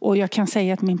 Och jag kan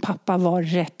säga att min pappa var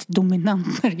rätt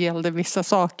dominant när det gällde vissa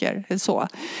saker.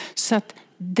 Så att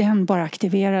den bara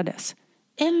aktiverades.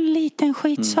 En liten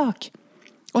skitsak.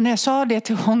 Och när jag sa det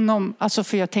till honom, alltså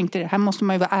för jag tänkte det här måste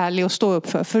man ju vara ärlig och stå upp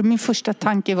för. För min första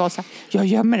tanke var så här, jag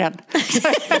gömmer den.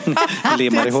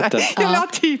 Limmar ihop den. Ja,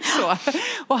 typ så.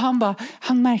 Och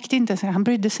han märkte inte, han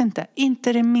brydde sig inte.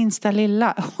 Inte det minsta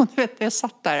lilla. Och du vet, jag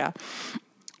satt där.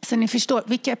 Så ni förstår,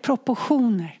 vilka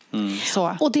proportioner.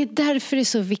 Så. Och det är därför det är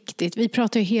så viktigt. Vi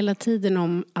pratar ju hela tiden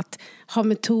om att ha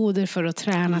metoder för att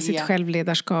träna sitt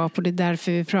självledarskap. Och det är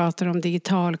därför vi pratar om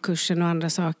digitalkursen och andra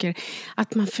saker.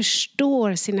 Att man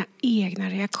förstår sina egna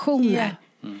reaktioner.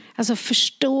 Alltså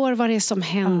förstår vad det är som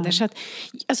händer. Så att,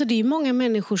 alltså det är många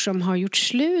människor som har gjort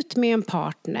slut med en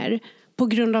partner på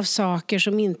grund av saker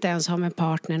som inte ens har med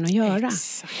partnern att göra.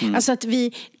 Alltså att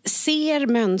vi ser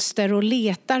mönster och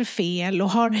letar fel och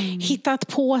har hittat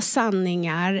på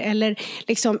sanningar eller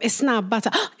liksom är snabba att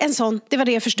en sån, det var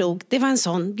det jag förstod, det var en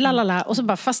sån, lalala, och så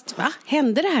bara, fast va?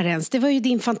 Hände det här ens? Det var ju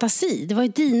din fantasi, det var ju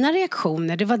dina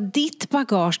reaktioner, det var ditt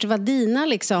bagage, det var dina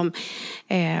liksom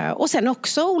och sen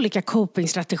också olika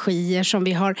copingstrategier som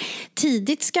vi har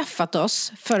tidigt skaffat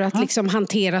oss för att liksom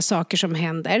hantera saker som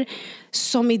händer,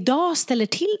 som idag ställer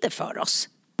till det för oss.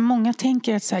 Många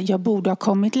tänker att så här, jag borde ha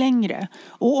kommit längre.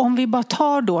 Och om vi bara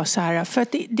tar då så här, för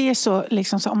att det är så,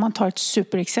 liksom, så om man tar ett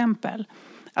superexempel.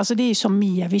 Alltså det är som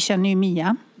Mia, vi känner ju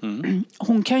Mia.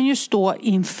 Hon kan ju stå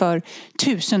inför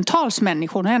tusentals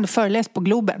människor, hon har ändå föreläst på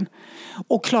Globen.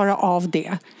 Och klara av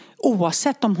det.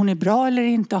 Oavsett om hon är bra eller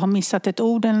inte, har missat ett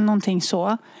ord eller någonting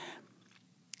så.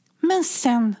 Men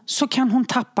sen så kan hon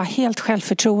tappa helt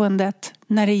självförtroendet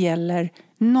när det gäller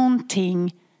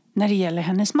någonting, när det gäller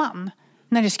hennes man.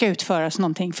 När det ska utföras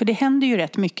någonting. För det händer ju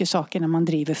rätt mycket saker när man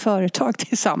driver företag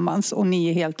tillsammans. Och ni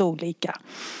är helt olika.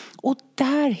 Och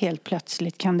där helt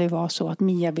plötsligt kan det vara så att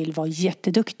Mia vill vara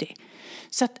jätteduktig.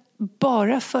 Så att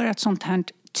bara för att sånt här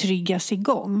tryggas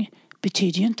igång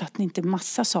betyder ju inte att inte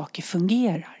massa saker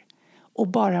fungerar. Och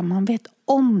bara man vet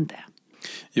om det.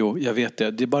 Jo, jag vet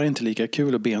det. Det är bara inte lika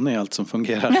kul att bena i allt som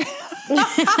fungerar.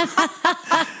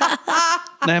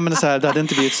 Nej, men så här, det hade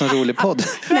inte blivit en rolig podd.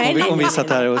 Om vi satt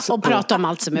här och prata om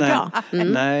allt som är bra.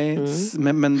 Nej,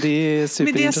 men det är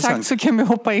superintressant. Med det sagt så kan vi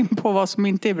hoppa in på vad som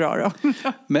inte är bra då.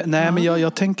 Men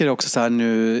jag tänker också så här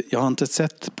nu, jag har inte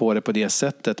sett på det på det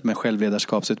sättet med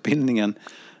självledarskapsutbildningen,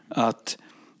 att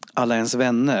alla ens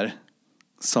vänner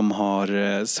som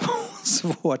har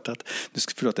svårt att,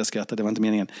 förlåt jag skrattar, det var inte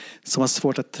meningen, som har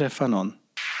svårt att träffa någon.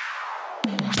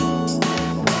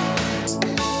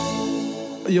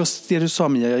 Just det du sa,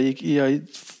 Mia, jag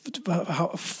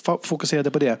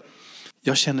fokuserade på det.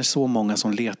 Jag känner så många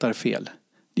som letar fel.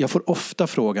 Jag får ofta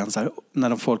frågan så här,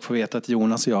 när folk får veta att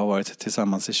Jonas och jag har varit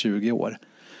tillsammans i 20 år.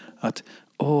 Att,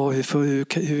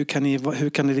 hur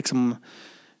kan ni liksom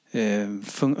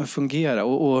fungera?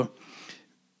 Och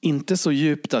inte så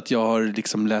djupt att jag har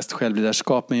liksom läst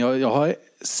självledarskap, men jag har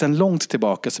sedan långt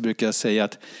tillbaka så brukar jag säga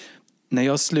att när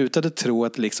jag slutade tro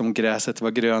att liksom gräset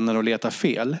var grönare och leta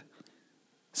fel,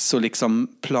 så liksom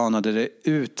planade det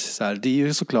ut så här. Det är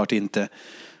ju såklart inte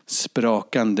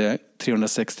sprakande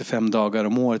 365 dagar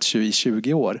om året i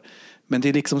 20 år. Men det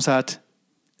är liksom så här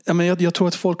att jag tror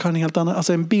att folk har en helt annan,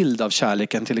 alltså en bild av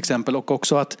kärleken till exempel, och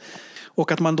också att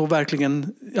man då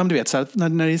verkligen, du vet så här,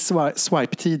 när det är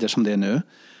swipe-tider som det är nu,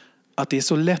 att det är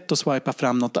så lätt att swipa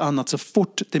fram något annat så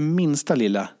fort det minsta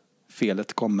lilla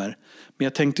felet kommer. Men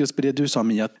jag tänkte just på det du sa,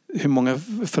 Mia, att hur många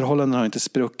förhållanden har inte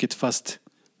spruckit, fast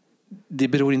det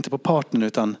beror inte på partnern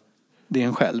utan det är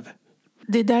en själv.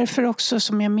 Det är därför också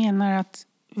som jag menar att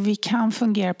vi kan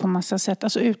fungera på massa sätt.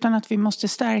 Alltså utan att vi måste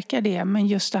stärka det. Men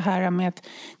just det här med att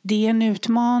det är en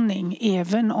utmaning.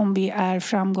 Även om vi är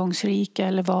framgångsrika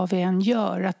eller vad vi än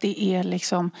gör. Att det är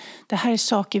liksom, det här är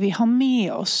saker vi har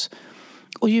med oss.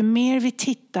 Och ju mer vi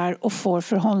tittar och får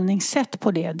förhållningssätt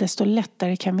på det, desto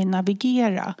lättare kan vi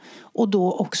navigera. Och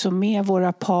då också med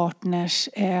våra partners,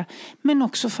 men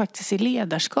också faktiskt i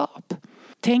ledarskap.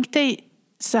 Tänk dig,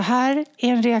 så här är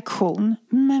en reaktion,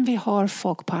 men vi har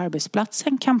folk på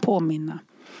arbetsplatsen kan påminna.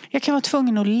 Jag kan vara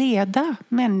tvungen att leda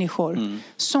människor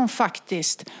som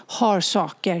faktiskt har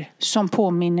saker som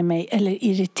påminner mig eller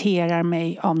irriterar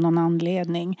mig av någon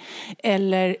anledning.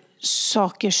 Eller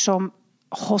saker som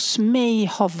hos mig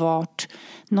har varit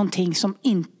någonting som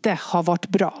inte har varit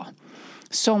bra.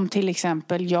 Som till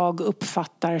exempel jag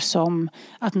uppfattar som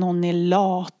att någon är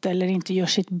lat eller inte gör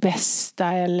sitt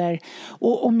bästa.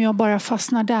 Och om jag bara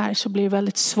fastnar där så blir det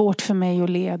väldigt svårt för mig att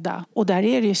leda. Och där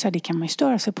är det ju så här, det kan man ju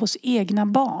störa sig på egna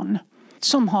barn.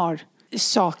 Som har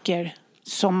saker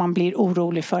som man blir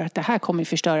orolig för att det här kommer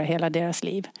förstöra hela deras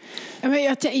liv.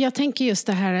 Jag tänker just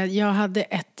det här, jag hade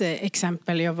ett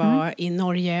exempel, jag var i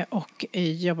Norge och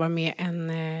jobbade med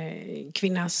en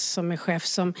kvinna som är chef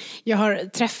som jag har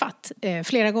träffat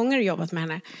flera gånger och jobbat med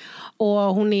henne. Och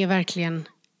hon är verkligen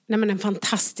en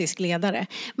fantastisk ledare.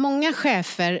 Många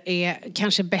chefer är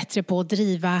kanske bättre på att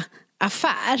driva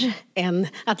affär än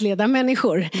att leda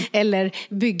människor eller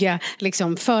bygga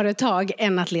liksom företag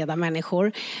än att leda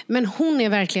människor. Men hon är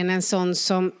verkligen en sån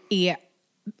som är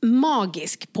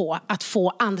magisk på att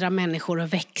få andra människor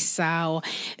att växa och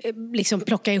liksom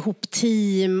plocka ihop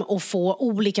team och få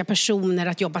olika personer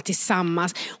att jobba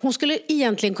tillsammans. Hon skulle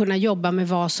egentligen kunna jobba med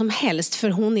vad som helst, för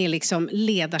hon är liksom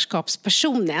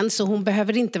ledarskapspersonen, så hon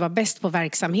behöver inte vara bäst på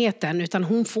verksamheten utan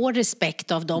hon får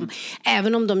respekt av dem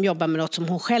även om de jobbar med något som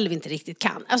hon själv inte riktigt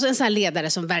kan. Alltså en sån här ledare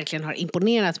som verkligen har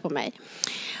imponerat på mig.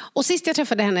 Och sist jag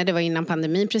träffade henne, det var innan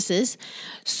pandemin precis,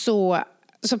 så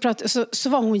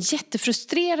var hon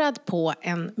jättefrustrerad på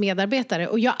en medarbetare.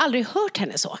 Och jag har aldrig hört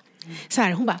henne så. Så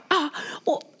här, hon bara,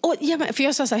 för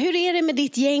jag sa så här, hur är det med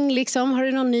ditt gäng liksom? Har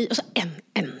du någon ny? Och så,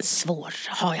 en svår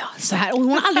har jag. Så här. Och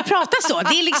hon har aldrig pratat så.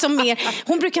 Det är liksom mer,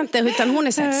 hon brukar inte, utan hon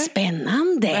är så här,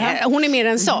 spännande. Hon är mer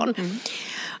en sån.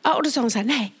 Ja, och då sa hon så här,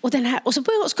 nej. Och den här, och så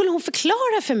skulle hon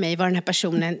förklara för mig vad den här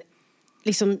personen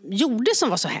liksom gjorde som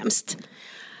var så hemskt.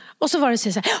 Och så var det så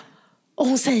här, och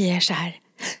hon säger så här,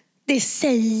 det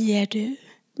säger du,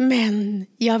 men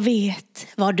jag vet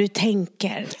vad du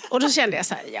tänker. Och då kände jag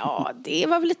så här, ja, det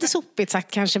var väl lite sopigt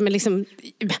sagt kanske, men liksom,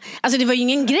 alltså det var ju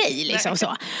ingen grej liksom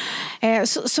så.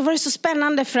 Så var det så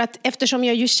spännande, för att eftersom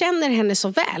jag ju känner henne så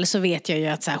väl så vet jag ju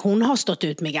att så här, hon har stått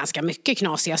ut med ganska mycket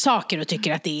knasiga saker och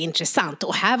tycker att det är intressant.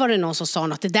 Och här var det någon som sa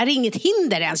något, det där är inget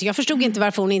hinder ens. Jag förstod inte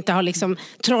varför hon inte har liksom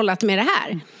trollat med det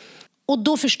här. Och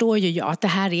då förstår ju jag att det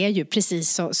här är ju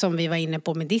precis som vi var inne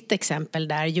på med ditt exempel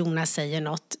där Jonas säger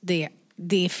något.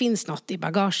 Det finns något i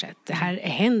bagaget. Det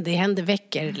händer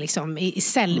veckor liksom i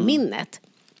cellminnet.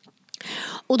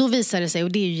 Och då visade det sig,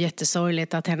 och det är ju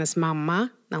jättesorgligt, att hennes mamma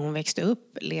när hon växte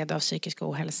upp led av psykisk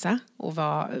ohälsa och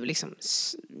var liksom,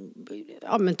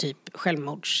 ja, men typ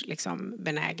självmords liksom,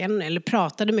 benägen, eller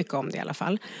pratade mycket om det i alla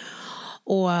fall.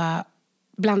 Och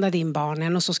blandade in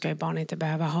barnen, och så ska ju barnen inte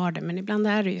behöva ha det, men ibland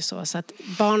är det ju så att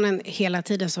barnen hela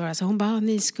tiden så var det så, hon bara,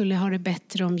 ni skulle ha det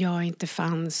bättre om jag inte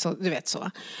fanns, och du vet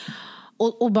så.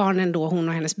 Och barnen då, hon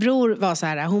och hennes bror var så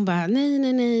här, hon bara,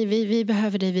 nej,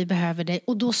 vi behöver dig.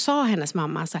 Och då sa hennes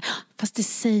mamma så här, fast det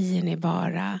säger ni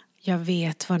bara, jag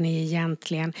vet vad ni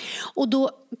egentligen. Och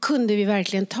då kunde vi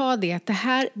verkligen ta det, att det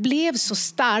här blev så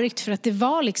starkt för att det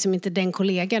var liksom inte den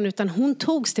kollegan, utan hon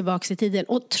togs tillbaka i tiden.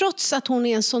 Och trots att hon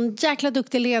är en sån jäkla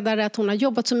duktig ledare, att hon har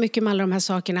jobbat så mycket med alla de här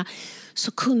sakerna,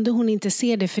 så kunde hon inte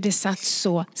se det, för det satt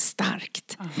så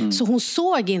starkt. Så hon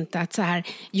såg inte att så här,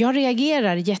 jag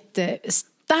reagerar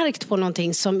jättestarkt på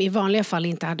någonting som i vanliga fall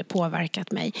inte hade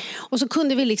påverkat mig. Och så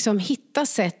kunde vi liksom hitta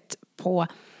sätt på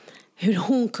hur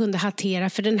hon kunde hantera,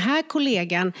 för den här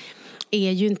kollegan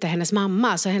är ju inte hennes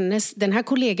mamma, så den här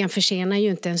kollegan försenar ju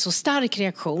inte en så stark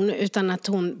reaktion, utan att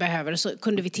hon behöver, så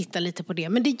kunde vi titta lite på det.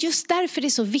 Men det är just därför det är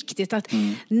så viktigt att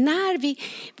när vi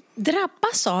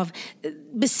drabbas av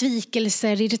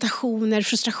besvikelser, irritationer,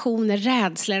 frustrationer,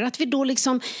 rädslor, att vi då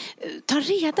liksom tar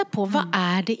reda på vad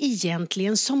är det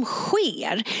egentligen som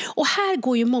sker. Och här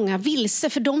går ju många vilse,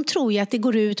 för de tror ju att det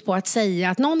går ut på att säga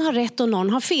att någon har rätt och någon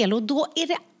har fel, och då är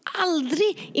det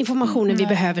aldrig informationen vi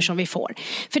behöver som vi får.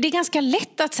 För det är ganska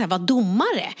lätt att så här, vara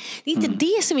domare. Det är inte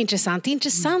det som är intressant. Det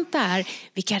intressanta är,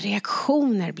 vilka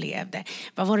reaktioner blev det?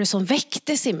 Vad var det som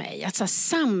väcktes i mig? Att så här,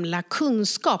 samla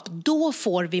kunskap. Då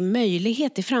får vi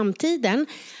möjlighet i framtiden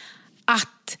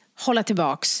att hålla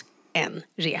tillbaks en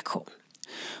reaktion.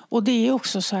 Och det är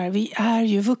också så här, vi är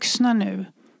ju vuxna nu.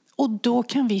 Och då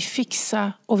kan vi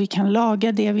fixa och vi kan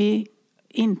laga det vi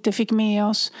inte fick med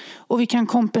oss, och vi kan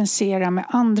kompensera med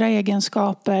andra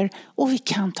egenskaper, och vi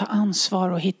kan ta ansvar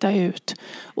och hitta ut.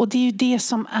 Och det är ju det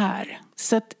som är.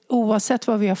 Så att oavsett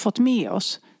vad vi har fått med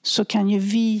oss, så kan ju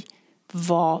vi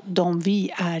vara de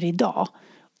vi är idag.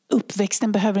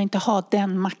 Uppväxten behöver inte ha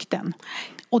den makten.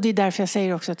 Och det är därför jag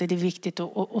säger också att det är viktigt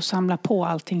att samla på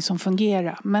allting som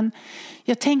fungerar. Men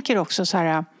jag tänker också så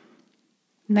här,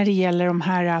 när det gäller de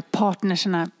här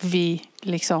partnerserna vi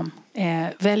liksom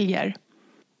väljer.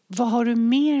 Vad har du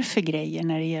mer för grejer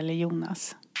när det gäller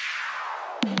Jonas?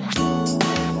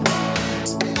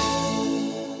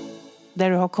 Där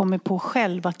du har kommit på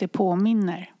själv att det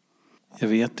påminner. Jag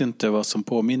vet inte vad som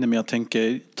påminner, men jag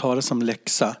tänker ta det som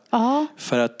läxa. Ja.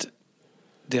 För att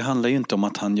det handlar ju inte om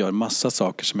att han gör massa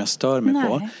saker som jag stör mig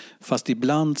på. Fast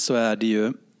ibland så är det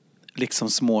ju liksom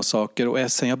små saker.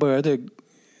 Och sen jag började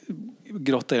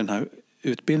grotta i den här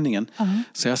utbildningen.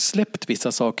 Så jag har släppt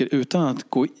vissa saker utan att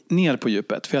gå ner på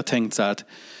djupet. För jag har tänkt så här att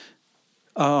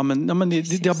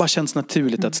det har bara känts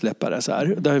naturligt att släppa det så här.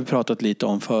 Det har vi pratat lite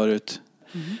om förut.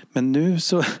 Men nu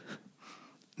så,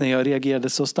 när jag reagerade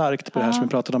så starkt på det här som vi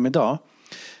pratade om idag,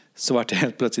 så var jag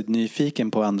helt plötsligt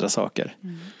nyfiken på andra saker.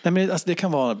 Nej, men alltså, det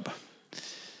kan vara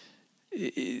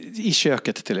i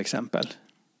köket till exempel.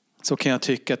 Så kan jag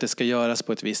tycka att det ska göras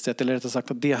på ett visst sätt. Eller rättare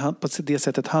sagt att på det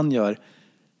sättet han gör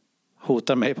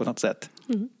hotar mig på något sätt.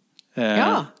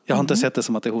 Jag har inte sett det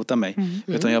som att det hotar mig.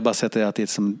 Utan jag har bara sett det att det är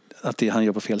som att han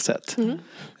gör på fel sätt.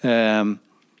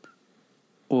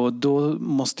 Och då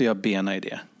måste jag bena i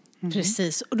det.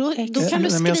 Precis. Och då kan du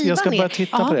skriva jag ska ner. bara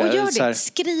titta på det. Och gör så här. det.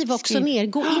 Skriv också ner.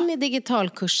 Gå in i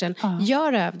digitalkursen.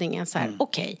 Gör övningen så här.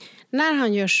 Okej, när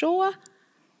han gör så,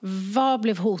 vad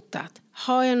blev hotat?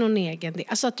 Har jag någon egen del?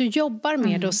 Alltså att du jobbar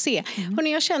med det och se. Och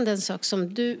när jag kände en sak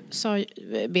som du sa,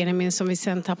 Benjamin, som vi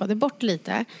sen tappade bort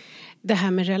lite. Det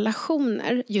här med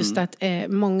relationer. Just att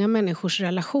många människors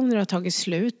relationer har tagit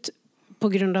slut på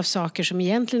grund av saker som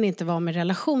egentligen inte var med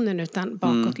relationen utan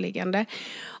bakåtliggande.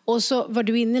 Och så var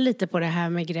du inne lite på det här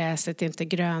med gräset inte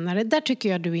grönare. Där tycker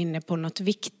jag du är inne på något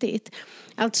viktigt.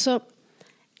 Alltså,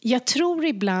 jag tror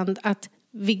ibland att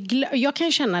jag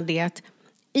kan känna det att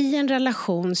i en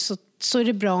relation så är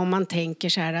det bra om man tänker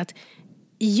så här att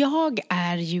jag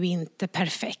är ju inte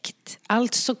perfekt.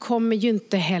 Alltså kommer ju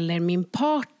inte heller min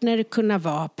partner kunna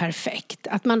vara perfekt.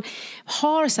 Att man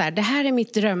har så här, det här är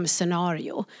mitt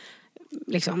drömscenario.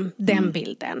 Liksom den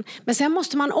bilden. Men sen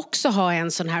måste man också ha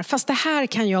en sån här, fast det här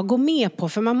kan jag gå med på,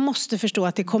 för man måste förstå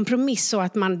att det är kompromiss och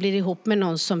att man blir ihop med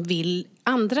någon som vill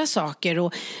andra saker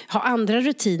och ha andra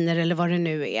rutiner eller vad det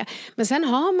nu är. Men sen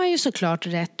har man ju såklart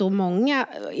rätt, och många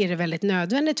är det väldigt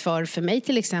nödvändigt för mig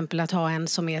till exempel att ha en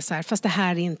som är så här, fast det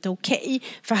här är inte okej,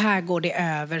 för här går det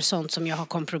över sånt som jag har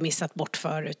kompromissat bort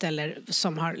förut eller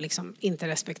som har liksom inte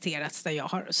respekterats där jag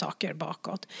har saker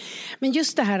bakåt. Men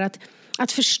just det här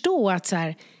att förstå att så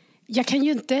här, jag kan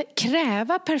ju inte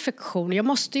kräva perfektion. Jag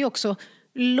måste ju också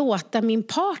låta min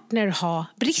partner ha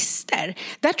brister.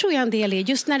 Där tror jag en del är,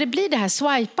 just när det blir det här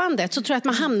swipandet, så tror jag att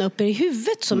man hamnar uppe i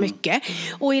huvudet så mycket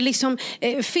och är liksom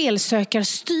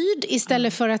felsökarstyrd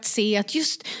istället för att se att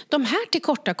just de här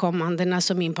tillkortakommandena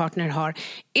som min partner har,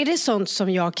 är det sånt som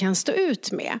jag kan stå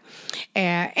ut med.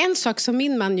 En sak som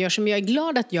min man gör, som jag är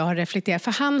glad att jag har reflekterat,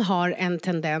 för han har en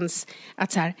tendens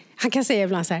att så här, han kan säga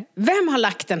ibland så här: vem har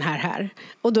lagt den här?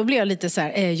 Och då blir jag lite så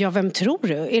här, ja, vem tror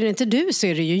du? Är det inte du så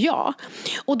är det ju jag.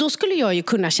 Och då skulle jag ju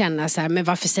kunna känna så här, men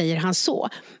varför säger han så?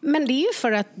 Men det är ju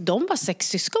för att de var 6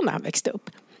 syskon när han växte upp.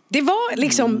 Det var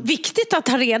liksom viktigt att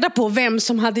ta reda på vem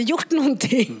som hade gjort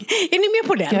någonting. Är ni med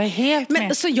på det? Jag är helt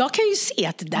med. Så jag kan ju se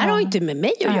att det där har inte med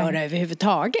mig att göra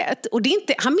överhuvudtaget. Och det är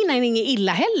inte, han menar inget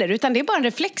illa heller, utan det är bara en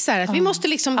reflex här. Att vi måste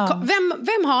liksom,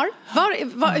 vem har?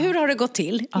 Hur har det gått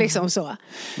till? Liksom så.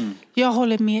 Jag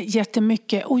håller med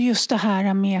jättemycket. Och just det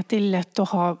här med att det är lätt att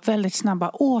ha väldigt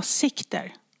snabba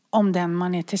åsikter om den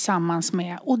man är tillsammans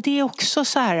med. Och det är också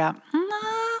så här,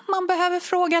 man behöver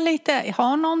fråga lite.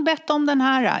 Har någon bett om den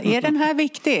här? Är den här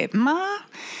viktig?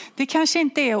 Det kanske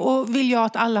inte är. Och vill jag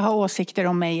att alla har åsikter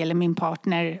om mig, eller min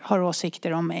partner har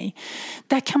åsikter om mig.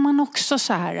 Där kan man också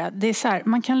så här, det är så här,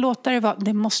 man kan låta det vara,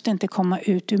 det måste inte komma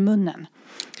ut ur munnen.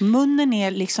 Munnen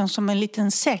är liksom som en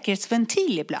liten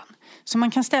säkerhetsventil ibland. Så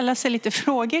man kan ställa sig lite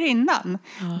frågor innan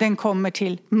den kommer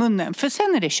till munnen. För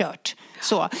sen är det kört.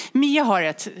 Så, Mia har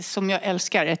ett, som jag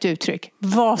älskar, ett uttryck.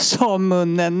 Vad sa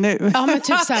munnen nu? Ja, men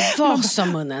typ så här, vad sa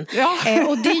munnen? Ja.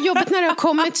 Och det är jobbigt när det har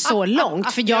kommit så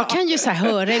långt. För jag kan ju så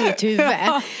här höra i mitt huvud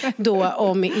då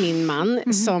om min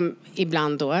man som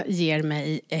ibland då ger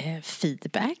mig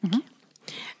feedback.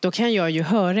 Då kan jag ju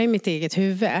höra i mitt eget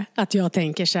huvud att jag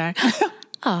tänker så här,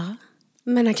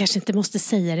 men han kanske inte måste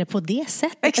säga det på det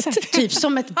sättet. Exakt. Typ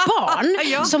som ett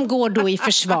barn som går då i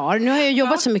försvar. Nu har jag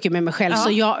jobbat så mycket med mig själv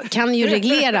så jag kan ju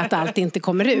reglera att allt inte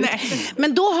kommer ut.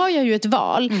 Men då har jag ju ett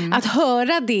val att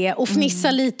höra det och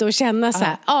fnissa lite och känna så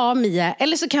här, Mia,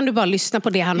 eller så kan du bara lyssna på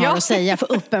det han har att säga,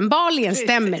 för uppenbarligen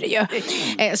stämmer det ju.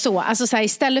 Alltså så här,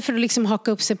 istället för att liksom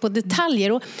haka upp sig på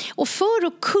detaljer. Och för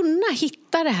att kunna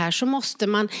hitta det här så måste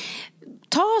man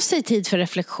ta sig tid för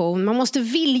reflektion. Man måste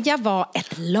vilja vara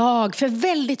ett lag. För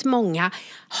väldigt många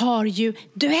har ju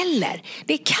dueller.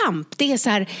 Det är kamp. Det är så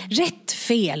här, rätt,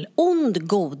 fel, ond,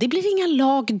 god. Det blir inga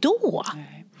lag då.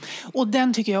 Nej. Och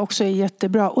den tycker jag också är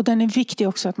jättebra. Och den är viktig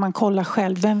också att man kollar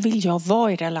själv. Vem vill jag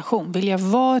vara i relation? Vill jag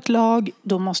vara ett lag?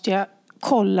 Då måste jag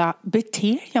kolla,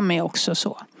 beter jag mig också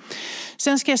så?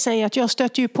 Sen ska jag säga att jag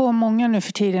stöter ju på många nu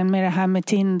för tiden med det här med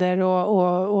Tinder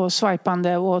och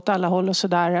swipande och åt alla håll och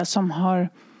sådär som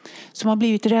har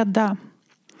blivit rädda.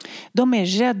 De är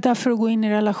rädda för att gå in i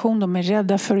relation, de är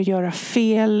rädda för att göra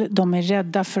fel, de är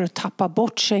rädda för att tappa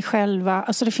bort sig själva.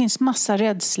 Alltså det finns massa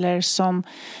rädslor som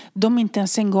de inte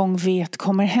ens en gång vet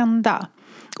kommer hända.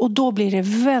 Och då blir det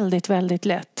väldigt, väldigt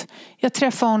lätt. Jag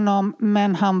träffade honom,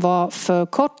 men han var för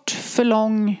kort, för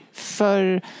lång,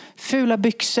 för fula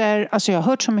byxor. Alltså jag har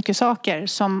hört så mycket saker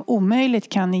som omöjligt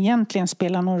kan egentligen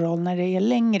spela någon roll när det är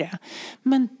längre.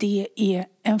 Men det är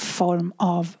en form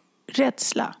av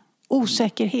rädsla,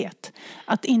 osäkerhet.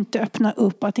 Att inte öppna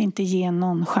upp, att inte ge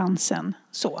någon chansen.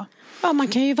 Så. Ja, man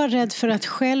kan ju vara rädd för att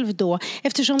själv då,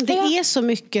 eftersom det är så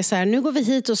mycket så här, nu går vi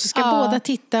hit och så ska båda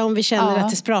titta om vi känner att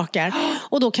det sprakar.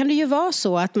 Och då kan det ju vara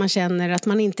så att man känner att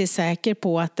man inte är säker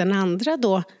på att den andra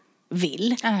då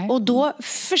vill. Och då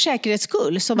för säkerhets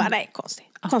skull så bara, nej,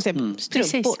 konstiga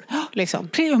strumpor. Liksom.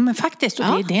 Men faktiskt,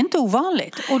 och det är inte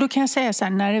ovanligt. Och då kan jag säga så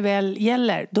här, när det väl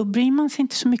gäller, då bryr man sig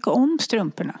inte så mycket om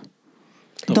strumporna.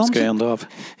 De ska ändå av.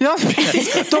 Ja,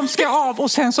 precis. De ska av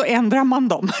och sen så ändrar man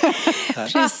dem.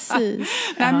 Precis.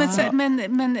 Nej,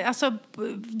 men alltså,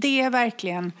 det är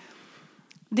verkligen,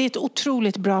 det är ett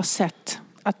otroligt bra sätt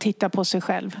att titta på sig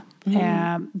själv.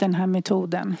 Den här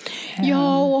metoden.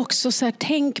 Ja, och också så här,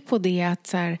 tänk på det att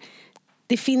så här,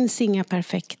 det finns inga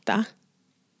perfekta.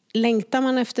 Längtar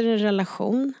man efter en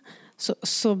relation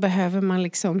så behöver man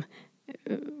liksom,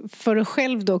 för att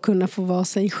själv då kunna få vara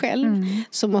sig själv,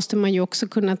 så måste man ju också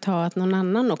kunna ta att någon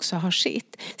annan också har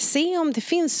sitt. Se om det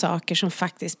finns saker som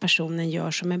faktiskt personen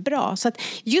gör som är bra. Så att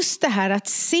just det här att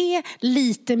se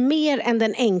lite mer än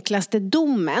den enklaste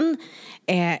domen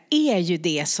är ju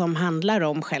det som handlar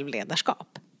om självledarskap.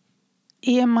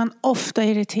 Är man ofta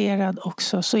irriterad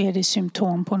också så är det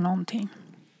symptom på någonting.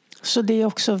 Så det är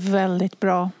också väldigt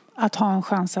bra att ha en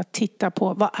chans att titta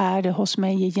på vad är det hos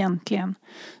mig egentligen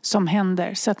som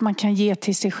händer. Så att man kan ge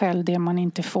till sig själv det man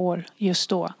inte får just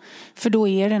då. För då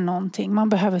är det någonting. Man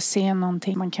behöver se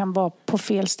någonting. Man kan vara på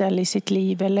fel ställe i sitt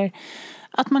liv. Eller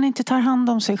att man inte tar hand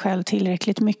om sig själv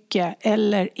tillräckligt mycket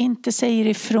eller inte säger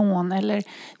ifrån. Eller,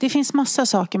 det finns massa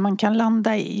saker man kan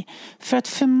landa i. För att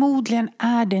förmodligen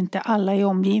är det inte alla i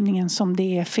omgivningen som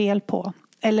det är fel på.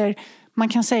 Eller man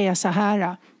kan säga så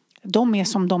här, de är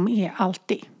som de är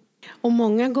alltid. Och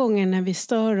många gånger när vi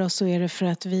stör oss så är det för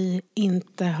att vi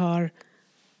inte har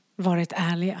varit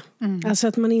ärliga. Alltså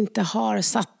att man inte har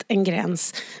satt en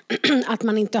gräns. Att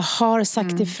man inte har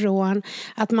sagt ifrån.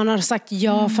 Att man har sagt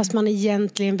ja fast man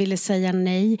egentligen ville säga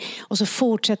nej. Och så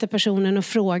fortsätter personen att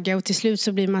fråga. Och till slut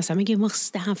så blir man så här, men gud,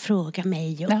 måste han fråga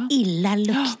mig? Och illa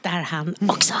luktar han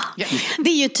också. Det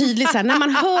är ju tydligt så här, när man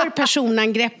hör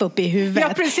personangrepp upp i huvudet.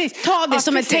 Ja, precis. Ta det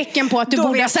som ett tecken på att du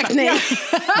borde ha sagt nej.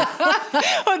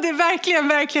 Och det är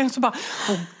verkligen så bara,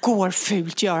 och går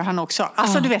fult gör han också.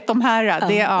 Alltså du vet, de här,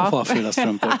 det är... Och ha fula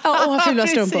strumpor. Och fula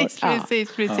strumpor.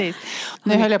 Precis.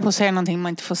 Nu höll jag på att säga någonting man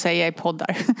inte får säga i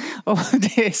poddar. Och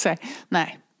det är så här,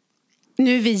 nej.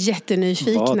 Nu är vi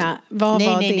jättenyfikna. Vad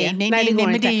var det? Nej, det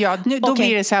går inte. Det är jag. Nu, då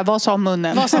blir det så här, vad sa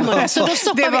munnen? Så då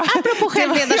stoppar vi. Apropå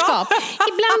självledarskap.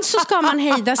 Ibland så ska man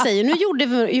hejda sig. Nu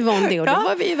gjorde Yvonne det och då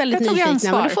var vi ju väldigt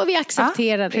nyfikna. Men då får vi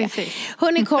acceptera det.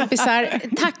 Hörrni kompisar,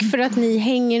 tack för att ni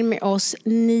hänger med oss.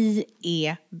 Ni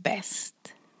är bäst.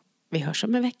 Vi hörs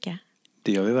om en vecka.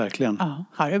 Det gör vi verkligen. Ja,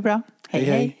 ha det bra.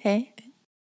 Hej.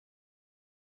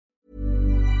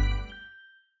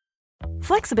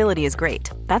 Flexibility is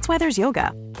great. That's why there's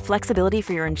yoga. Flexibility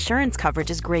for your insurance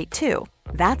coverage is great too.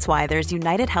 That's why there's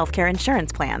United Healthcare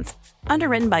Insurance Plans.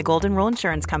 Underwritten by Golden Rule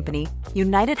Insurance Company,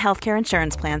 United Healthcare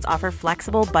Insurance Plans offer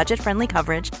flexible, budget-friendly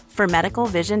coverage for medical,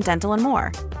 vision, dental, and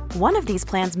more. One of these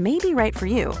plans may be right for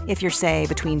you if you're, say,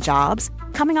 between jobs,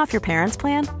 coming off your parents'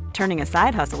 plan, turning a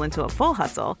side hustle into a full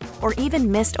hustle, or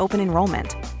even missed open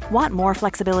enrollment. Want more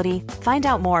flexibility? Find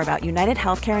out more about United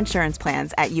Healthcare Insurance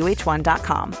Plans at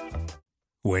uh1.com.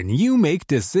 When you make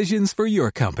decisions for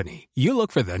your company, you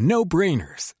look for the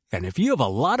no-brainers. And if you have a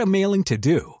lot of mailing to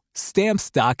do,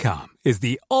 Stamps.com is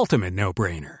the ultimate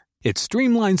no-brainer. It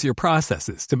streamlines your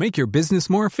processes to make your business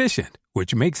more efficient,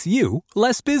 which makes you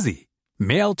less busy.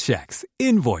 Mail checks,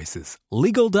 invoices,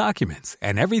 legal documents,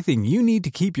 and everything you need to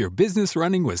keep your business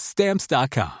running with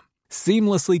Stamps.com.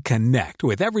 Seamlessly connect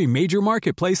with every major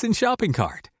marketplace and shopping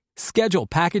cart. Schedule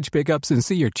package pickups and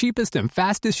see your cheapest and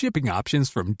fastest shipping options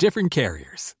from different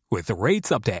carriers. With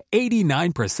rates up to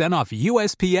 89% off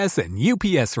USPS and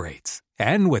UPS rates.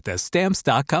 And with the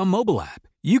Stamps.com mobile app,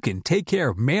 you can take care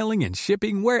of mailing and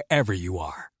shipping wherever you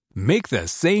are. Make the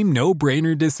same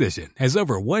no-brainer decision as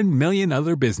over 1 million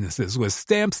other businesses with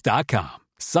Stamps.com.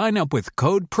 Sign up with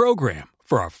code PROGRAM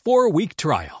for a 4-week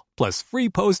trial, plus free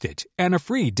postage and a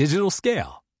free digital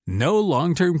scale. No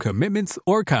long-term commitments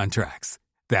or contracts.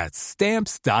 That's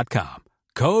Stamps.com.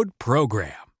 Code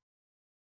PROGRAM.